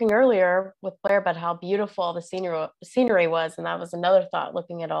were talking earlier with Blair about how beautiful the scenery was, and that was another thought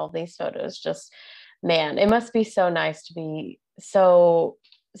looking at all these photos. Just, man, it must be so nice to be so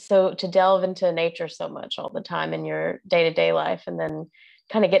to delve into nature so much all the time in your day-to-day life, and then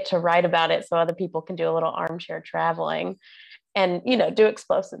kind of get to write about it so other people can do a little armchair traveling and do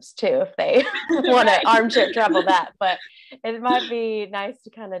explosives too if they want to armchair travel that. But it might be nice to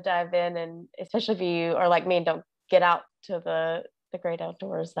kind of dive in, and especially if you are like me and don't get out to the great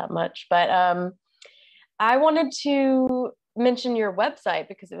outdoors that much. But I wanted to mention your website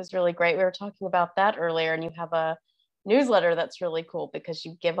because it was really great. We were talking about that earlier, and you have a newsletter that's really cool because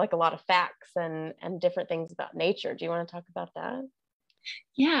you give like a lot of facts and different things about nature. Do you want to talk about that?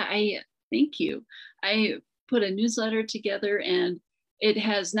 Yeah, thank you. I put a newsletter together, and it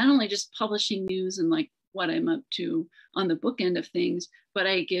has not only just publishing news and like what I'm up to on the book end of things, but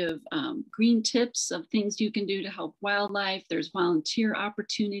I give green tips of things you can do to help wildlife. There's volunteer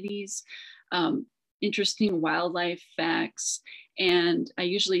opportunities, interesting wildlife facts. And I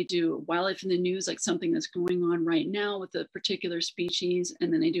usually do wildlife in the news, like something that's going on right now with a particular species.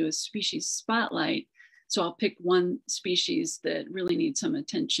 And then I do a species spotlight. So I'll pick one species that really needs some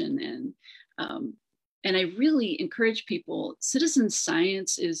attention. And I really encourage people, citizen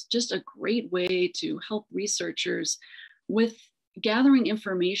science is just a great way to help researchers with gathering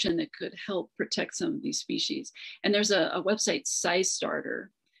information that could help protect some of these species. And there's a website, SciStarter,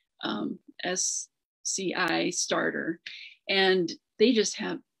 SCI Starter, and they just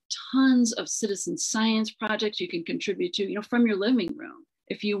have tons of citizen science projects you can contribute to, from your living room.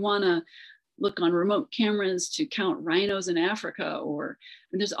 If you want to look on remote cameras to count rhinos in Africa,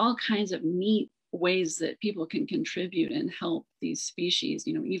 and there's all kinds of neat ways that people can contribute and help these species,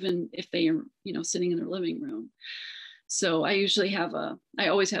 even if they are, sitting in their living room. So I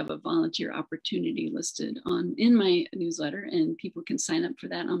always have a volunteer opportunity listed in my newsletter, and people can sign up for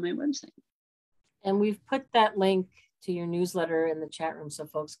that on my website. And we've put that link to your newsletter in the chat room so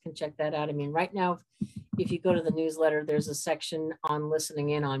folks can check that out. I mean, right now, if you go to the newsletter, there's a section on listening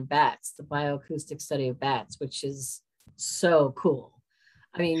in on bats, the bioacoustic study of bats, which is so cool.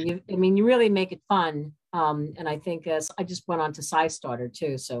 I mean, you really make it fun. And I think I just went on to SciStarter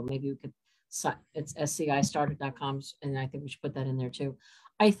too. So maybe we could, it's scistarter.com. And I think we should put that in there too.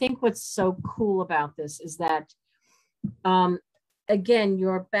 I think what's so cool about this is that, again,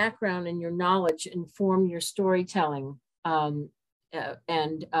 your background and your knowledge inform your storytelling. And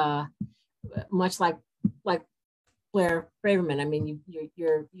much like Blair Braverman, I mean,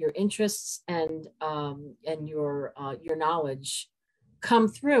 your interests and your knowledge come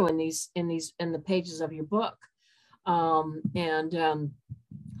through in the pages of your book. I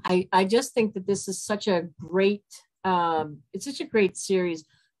just think that this is such a great, it's such a great series.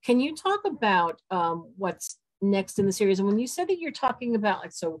 Can you talk about what's next in the series? And when you said that you're talking about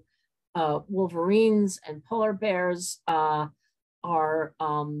wolverines and polar bears are,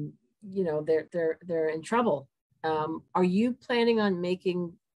 they're in trouble. Are you planning on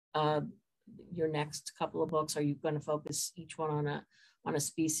making your next couple of books? Are you going to focus each one on a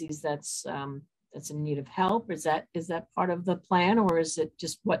species that's in need of help? Is that part of the plan, or is it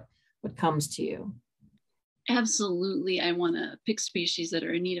just what comes to you? Absolutely. I want to pick species that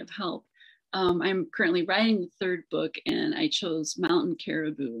are in need of help. I'm currently writing the third book, and I chose mountain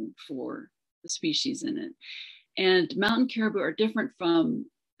caribou for the species in it. And mountain caribou are different from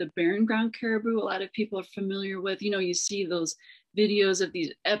the barren ground caribou a lot of people are familiar with. You see those videos of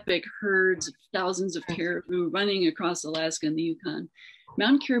these epic herds of thousands of caribou running across Alaska and the Yukon.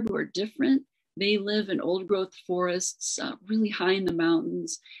 Mountain caribou are different. They live in old growth forests, really high in the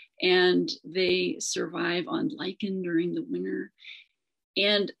mountains, and they survive on lichen during the winter.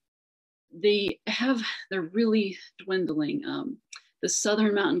 And they're really dwindling. The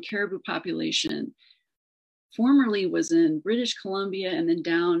southern mountain caribou population formerly was in British Columbia and then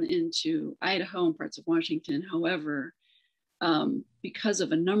down into Idaho and parts of Washington. However, because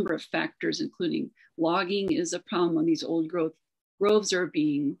of a number of factors, including logging is a problem when these old growth groves are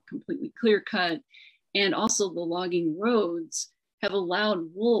being completely clear cut, and also the logging roads have allowed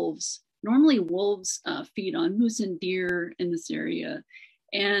wolves. Normally wolves feed on moose and deer in this area,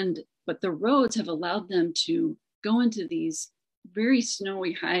 but the roads have allowed them to go into these very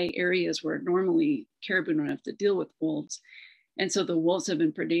snowy high areas where normally caribou don't have to deal with wolves. And so the wolves have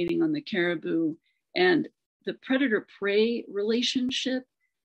been predating on the caribou. And the predator-prey relationship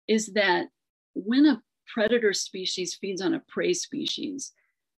is that when a predator species feeds on a prey species,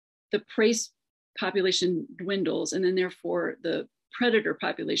 the prey population dwindles, and then therefore the predator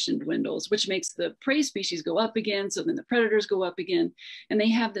population dwindles, which makes the prey species go up again. So then the predators go up again, and they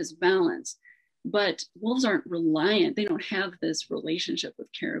have this balance. But wolves aren't reliant. They don't have this relationship with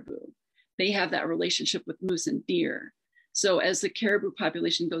caribou. They have that relationship with moose and deer. So as the caribou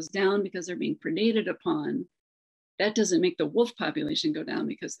population goes down because they're being predated upon, that doesn't make the wolf population go down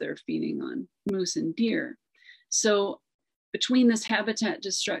because they're feeding on moose and deer. So between this habitat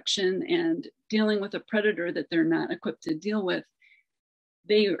destruction and dealing with a predator that they're not equipped to deal with,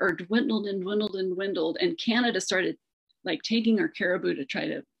 they are dwindled and dwindled and dwindled. And Canada started taking our caribou to try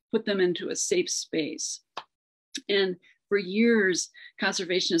to put them into a safe space. And for years,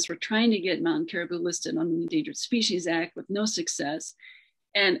 conservationists were trying to get mountain caribou listed on the Endangered Species Act with no success.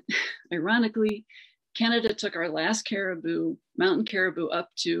 And ironically, Canada took our last mountain caribou, up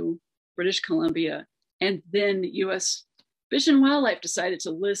to British Columbia, and then US Fish and Wildlife decided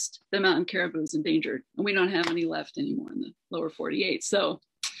to list the mountain caribou as endangered, and we don't have any left anymore in the lower 48. So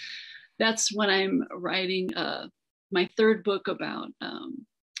that's what I'm writing my third book about.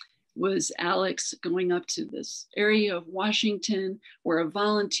 Was Alex going up to this area of Washington where a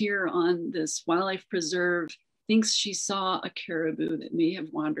volunteer on this wildlife preserve thinks she saw a caribou that may have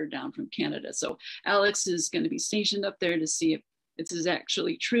wandered down from Canada. So Alex is going to be stationed up there to see if this is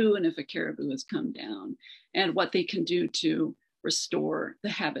actually true and if a caribou has come down and what they can do to restore the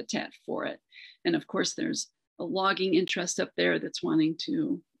habitat for it. And of course, there's a logging interest up there that's wanting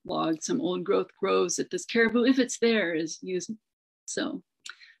to log some old growth groves that this caribou, if it's there, is using. So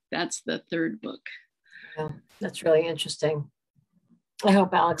that's the third book. Yeah, that's really interesting. I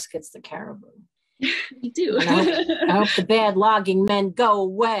hope Alex gets the caribou. Me too. I hope the bad logging men go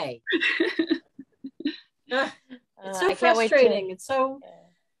away. It's so frustrating. It's so,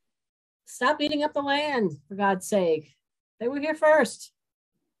 stop eating up the land, for God's sake. They were here first.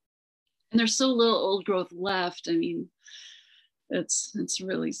 And there's so little old growth left. I mean, it's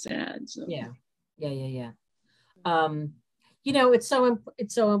really sad. So. Yeah. It's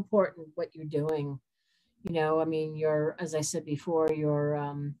so important what you're doing. I mean, as I said before,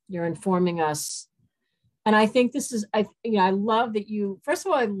 you're informing us And I think this is, I love that you, first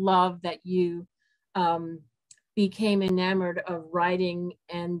of all, I love that you became enamored of writing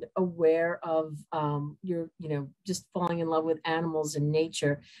and aware of your, just falling in love with animals and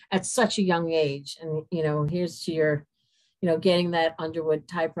nature at such a young age. And, here's to your, getting that Underwood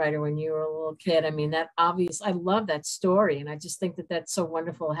typewriter when you were a little kid. I mean, that obvious, I love that story. And I just think that that's so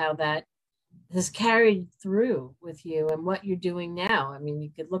wonderful how that has carried through with you and what you're doing now. I mean, you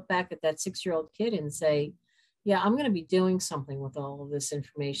could look back at that 6-year-old kid and say, yeah, I'm going to be doing something with all of this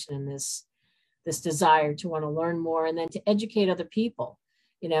information and this desire to want to learn more and then to educate other people,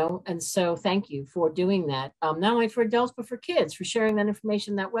 and so thank you for doing that, not only for adults but for kids, for sharing that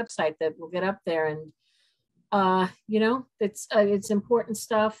information, that website that will get up there. And it's important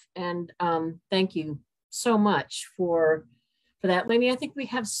stuff. And thank you so much for that. Lainey, I think we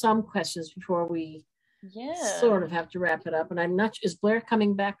have some questions before we sort of have to wrap it up. And I'm not, is Blair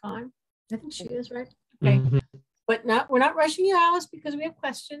coming back on? I think she is, right? Okay. Mm-hmm. But we're not rushing you, Alice, because we have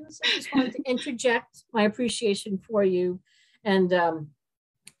questions. I just wanted to interject my appreciation for you and the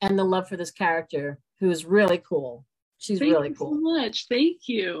love for this character, who is really cool. She's really cool. Thank you so much. Thank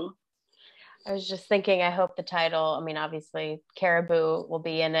you. I was just thinking, I hope the title, I mean, obviously Caribou will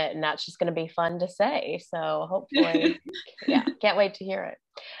be in it, and that's just going to be fun to say. So hopefully, can't wait to hear it.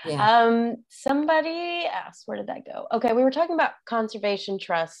 Yeah. Somebody asked, where did that go? Okay, we were talking about conservation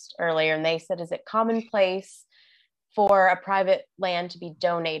trust earlier, and they said, is it commonplace for a private land to be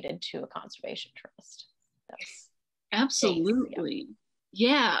donated to a conservation trust? Absolutely.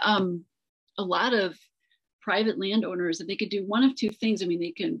 Yeah. A lot of private landowners, that they could do one of two things. I mean,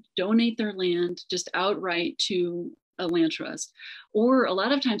 they can donate their land just outright to a land trust, or a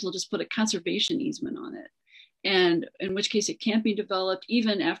lot of times they'll just put a conservation easement on it. And in which case it can't be developed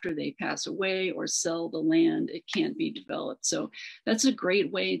even after they pass away or sell the land, it can't be developed. So that's a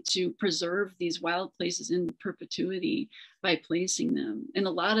great way to preserve these wild places in perpetuity by placing them. And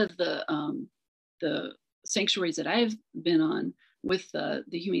a lot of the sanctuaries that I've been on with the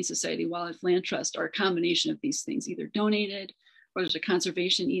Humane Society Wildlife Land Trust are a combination of these things, either donated or there's a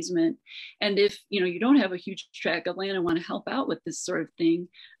conservation easement. And if you don't have a huge tract of land and want to help out with this sort of thing,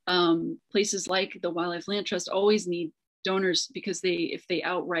 places like the Wildlife Land Trust always need donors, because if they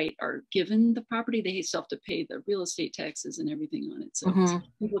outright are given the property, they still have to pay the real estate taxes and everything on it. So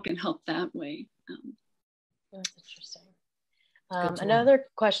people can help that way. That's interesting. Another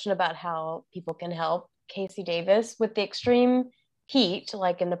question about how people can help. Casey Davis, with the extreme heat,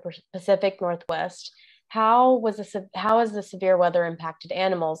 like in the Pacific Northwest, how has the severe weather impacted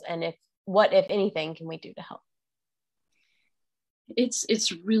animals, and what, if anything, can we do to help?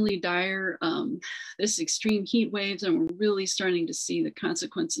 It's really dire, this extreme heat waves, and we're really starting to see the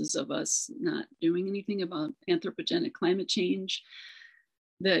consequences of us not doing anything about anthropogenic climate change.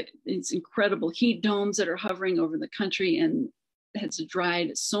 It's incredible heat domes that are hovering over the country, and has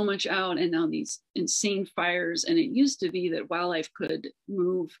dried so much out, and now these insane fires. And it used to be that wildlife could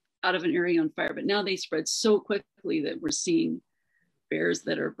move out of an area on fire, but now they spread so quickly that we're seeing bears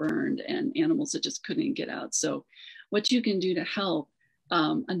that are burned and animals that just couldn't get out. So what you can do to help,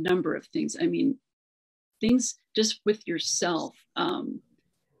 a number of things. I mean, things just with yourself,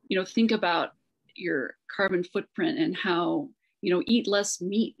 think about your carbon footprint and how, eat less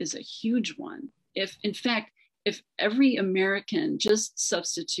meat is a huge one. If every American just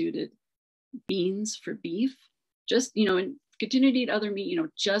substituted beans for beef, and continued to eat other meat,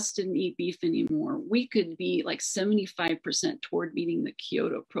 just didn't eat beef anymore, we could be like 75% toward meeting the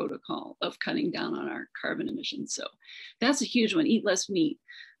Kyoto Protocol of cutting down on our carbon emissions. So that's a huge one. Eat less meat,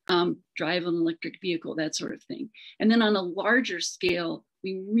 drive an electric vehicle, that sort of thing. And then on a larger scale,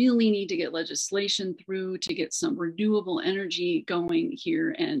 we really need to get legislation through to get some renewable energy going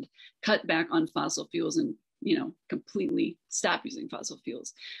here and cut back on fossil fuels and completely stop using fossil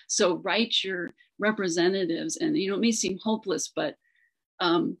fuels. So write your representatives, and it may seem hopeless, but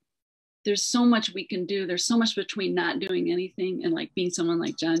there's so much we can do. There's so much between not doing anything and like being someone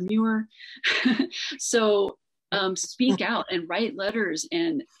like John Muir. So speak out and write letters.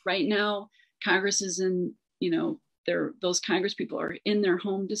 And right now, Congress is in, those Congress people are in their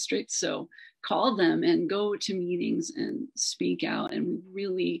home districts. So call them and go to meetings and speak out. And we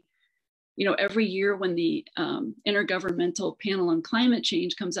really, every year when the Intergovernmental Panel on Climate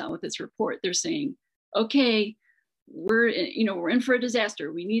Change comes out with its report, they're saying, okay, we're in for a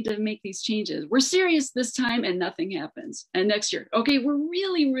disaster. We need to make these changes. We're serious this time, and nothing happens. And next year, okay, we're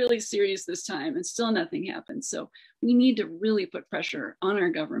really, really serious this time, and still nothing happens. So we need to really put pressure on our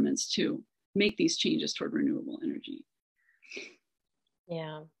governments to make these changes toward renewable energy.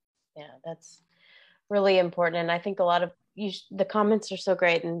 Yeah, that's really important. And I think a lot of the comments are so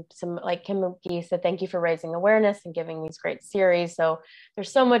great. And some, like Kim McGee said, thank you for raising awareness and giving these great series. So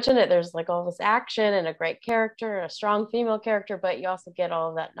there's so much in it. There's like all this action and a great character, a strong female character, but you also get all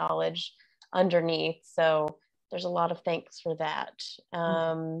of that knowledge underneath. So there's a lot of thanks for that.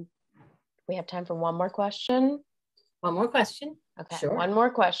 We have time for one more question. One more question. Okay, sure. One more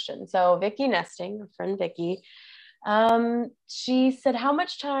question. So Vicki Nesting, our friend Vicki, she said, how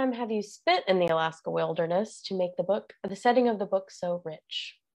much time have you spent in the Alaska wilderness to make the setting of the book so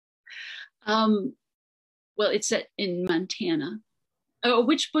rich? Well, it's set in Montana. Oh,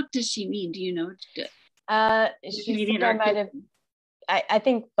 which book does she mean? Do you know? She said I might have, I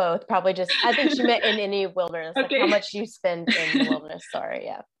think both, probably just, I think she meant in any wilderness, Okay. Like how much you spend in the wilderness. Sorry,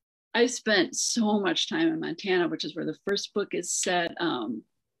 yeah. I spent so much time in Montana, which is where the first book is set.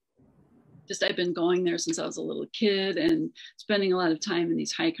 I've been going there since I was a little kid and spending a lot of time in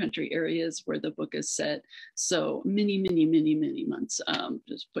these high country areas where the book is set. So many months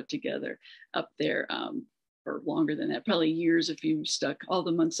just put together up there, or longer than that, probably years if you stuck all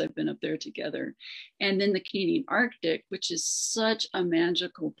the months I've been up there together. And then the Canadian Arctic, which is such a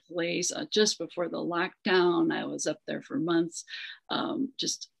magical place. Just before the lockdown, I was up there for months,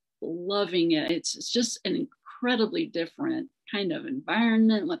 just loving it. It's just an incredibly different kind of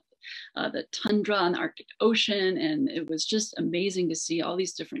environment with the tundra and the Arctic Ocean. And it was just amazing to see all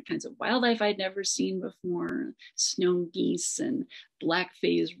these different kinds of wildlife I'd never seen before, snow geese and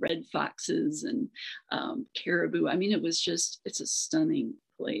black-faced red foxes and caribou. I mean, it's a stunning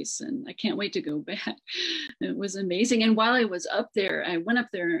place and I can't wait to go back. It was amazing. And while I was up there, I went up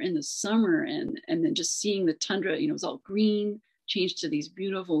there in the summer and then just seeing the tundra, it was all green, changed to these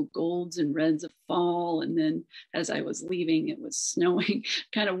beautiful golds and reds of fall. And then as I was leaving, it was snowing,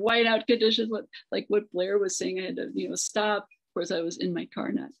 kind of whiteout conditions, like what Blair was saying. I had to, stop. Of course, I was in my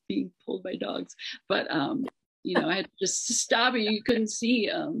car, not being pulled by dogs, but, I had to just stop and you couldn't see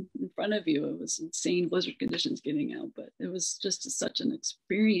in front of you. It was insane blizzard conditions getting out, but it was just such an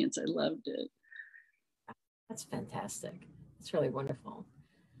experience. I loved it. That's fantastic. It's really wonderful.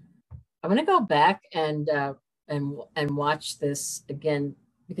 I'm going to go back and watch this again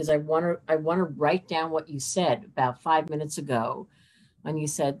because I want to write down what you said about 5 minutes ago when you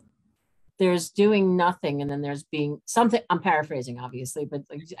said there's doing nothing and then there's being something. I'm paraphrasing obviously, but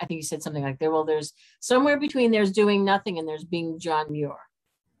I think you said something like there's somewhere between there's doing nothing and there's being John Muir.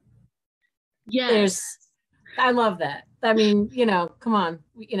 Yes. I love that. I mean, come on,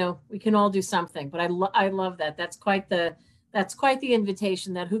 we can all do something, but I love that. That's quite the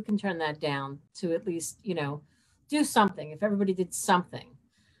invitation that who can turn that down to at least, do something. If everybody did something.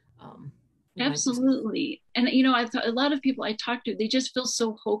 Absolutely. And, I thought a lot of people I talk to, they just feel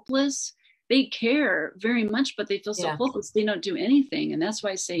so hopeless. They care very much, but they feel so hopeless. They don't do anything. And that's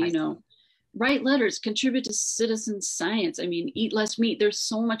why I say, write letters, contribute to citizen science. I mean, eat less meat. There's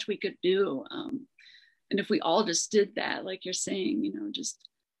so much we could do. And if we all just did that, like you're saying, just.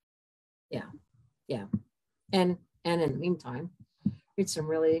 Yeah. And in the meantime, read some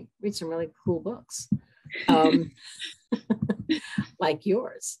really cool books. Like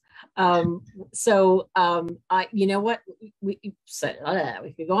yours. You know what, we said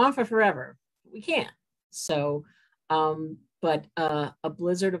we could go on for forever. We can't. So but A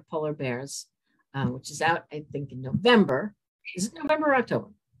Blizzard of Polar Bears, which is out I think in November. Is it November or October?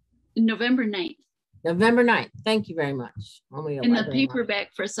 November 9th. November 9th. Thank you very much. And the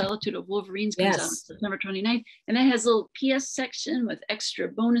paperback for A Solitude of Wolverines comes out September 29th. And that has a little PS section with extra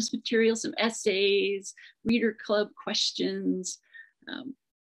bonus material, some essays, reader club questions.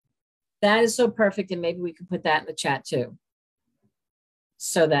 That is so perfect. And maybe we could put that in the chat too,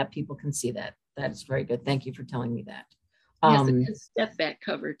 so that people can see that. That is very good. Thank you for telling me that. Yes, it has a step back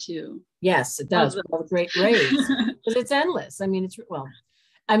cover too. Yes, it does. All the great grades. Because it's endless. I mean, it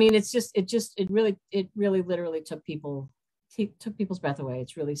really literally took people's breath away.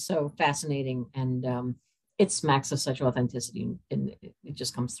 It's really so fascinating, and it smacks of such authenticity, and it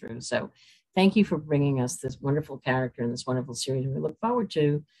just comes through. So thank you for bringing us this wonderful character in this wonderful series. We look forward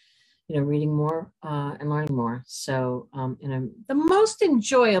to reading more and learning more, so in the most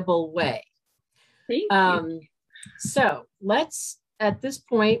enjoyable way. Thank you. So let's, at this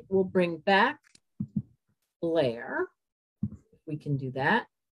point, we'll bring back Blair, if we can do that.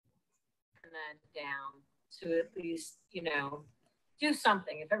 Down to at least do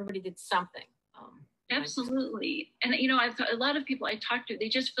something. If everybody did something. Absolutely. And I've got a lot of people I talk to, they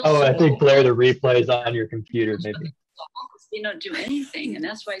just feel I think Blair, the replay's on your computer maybe. They don't do anything, and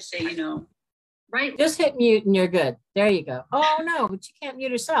that's why I say right, just hit mute and you're good. There you go. Oh no, but you can't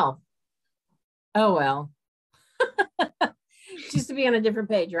mute yourself. Oh well. Just to be on a different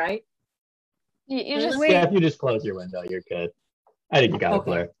page, right? You just Wait. Yeah, if you just close your window, you're good. I think you got it,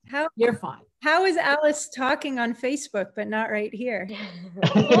 Blair. You're fine. How is Alice talking on Facebook, but not right here?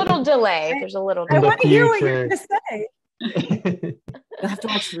 a little delay. There's a little I delay. want to hear what you're going to say. You'll have to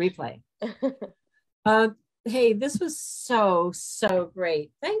watch the replay. Hey, this was so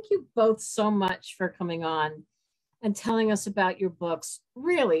great. Thank you both so much for coming on and telling us about your books.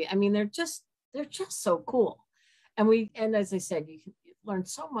 Really, I mean, they're just so cool. And as I said, you learn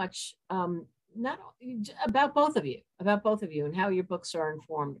so much not about both of you and how your books are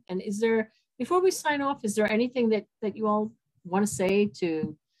informed. And before we sign off, is there anything that you all want to say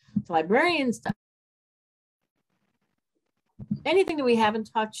to librarians, anything that we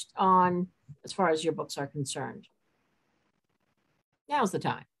haven't touched on as far as your books are concerned? Now's the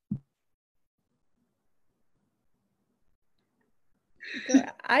time.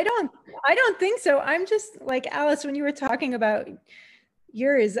 I don't think so. I'm just like Alice, when you were talking about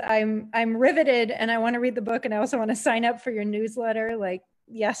yours, I'm riveted, and I want to read the book, and I also want to sign up for your newsletter like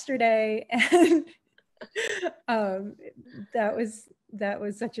yesterday. And that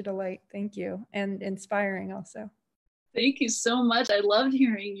was such a delight. Thank you, and inspiring also. Thank you so much. I loved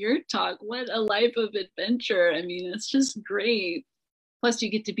hearing your talk. What a life of adventure. I mean, it's just great. Plus you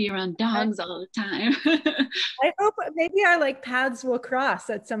get to be around dogs all the time. I hope maybe our like paths will cross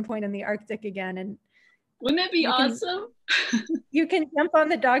at some point in the Arctic again. And wouldn't that be awesome? You can jump on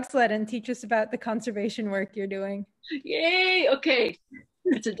the dog sled and teach us about the conservation work you're doing. Yay. Okay.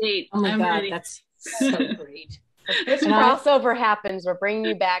 It's a date. Oh my I'm God, ready. that's so great. If this crossover happens, we're bringing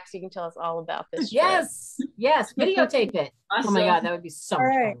you back so you can tell us all about this. Yes. Videotape it. Awesome. Oh my God, that would be so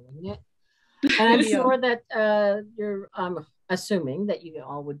much fun, wouldn't it? And I'm sure that you're assuming that you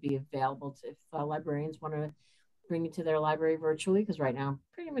all would be available if librarians want to bring you to their library virtually, because right now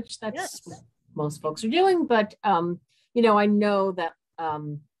pretty much that's what most folks are doing. But you know, I know that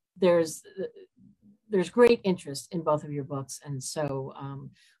there's great interest in both of your books, and so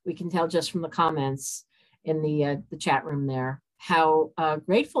we can tell just from the comments in the chat room there how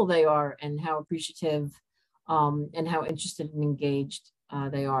grateful they are and how appreciative and how interested and engaged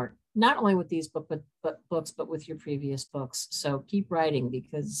they are, not only with these books but with your previous books. So keep writing,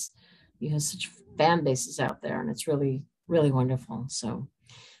 because you have such fan bases out there, and it's really, really wonderful. So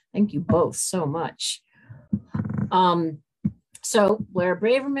thank you both so much. So Blair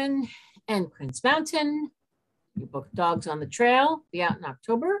Braverman and Prince Mountain, your book Dogs on the Trail, be out in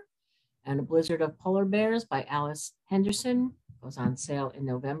October. And A Blizzard of Polar Bears by Alice Henderson goes on sale in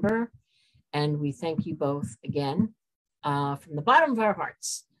November. And we thank you both again from the bottom of our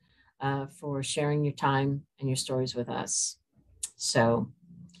hearts for sharing your time and your stories with us. So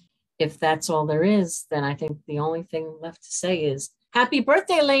if that's all there is, then I think the only thing left to say is happy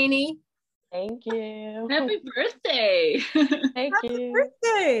birthday, Lainey. Thank you. Happy birthday. Thank Happy you.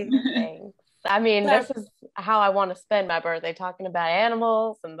 birthday. Thanks. I mean, this is how I want to spend my birthday, talking about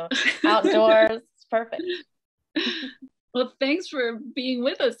animals and the outdoors. It's perfect. Well, thanks for being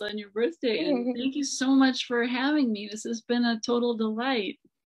with us on your birthday, and thank you so much for having me. This has been a total delight.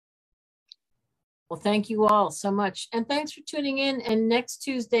 Well, thank you all so much. And thanks for tuning in. And next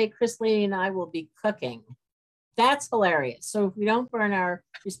Tuesday, Chris, Lainey, and I will be cooking. That's hilarious. So if we don't burn our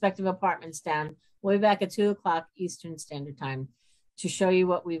respective apartments down, we'll be back at 2 o'clock Eastern Standard Time to show you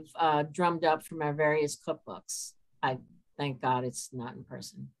what we've drummed up from our various cookbooks. I thank God it's not in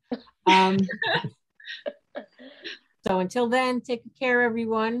person. So until then, take care,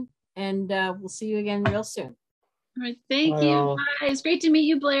 everyone, and we'll see you again real soon. All right, thank you. All. Bye. It's great to meet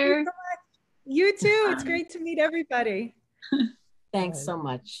you, Blair. You too. It's great to meet everybody. Thanks so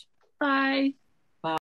much. Bye.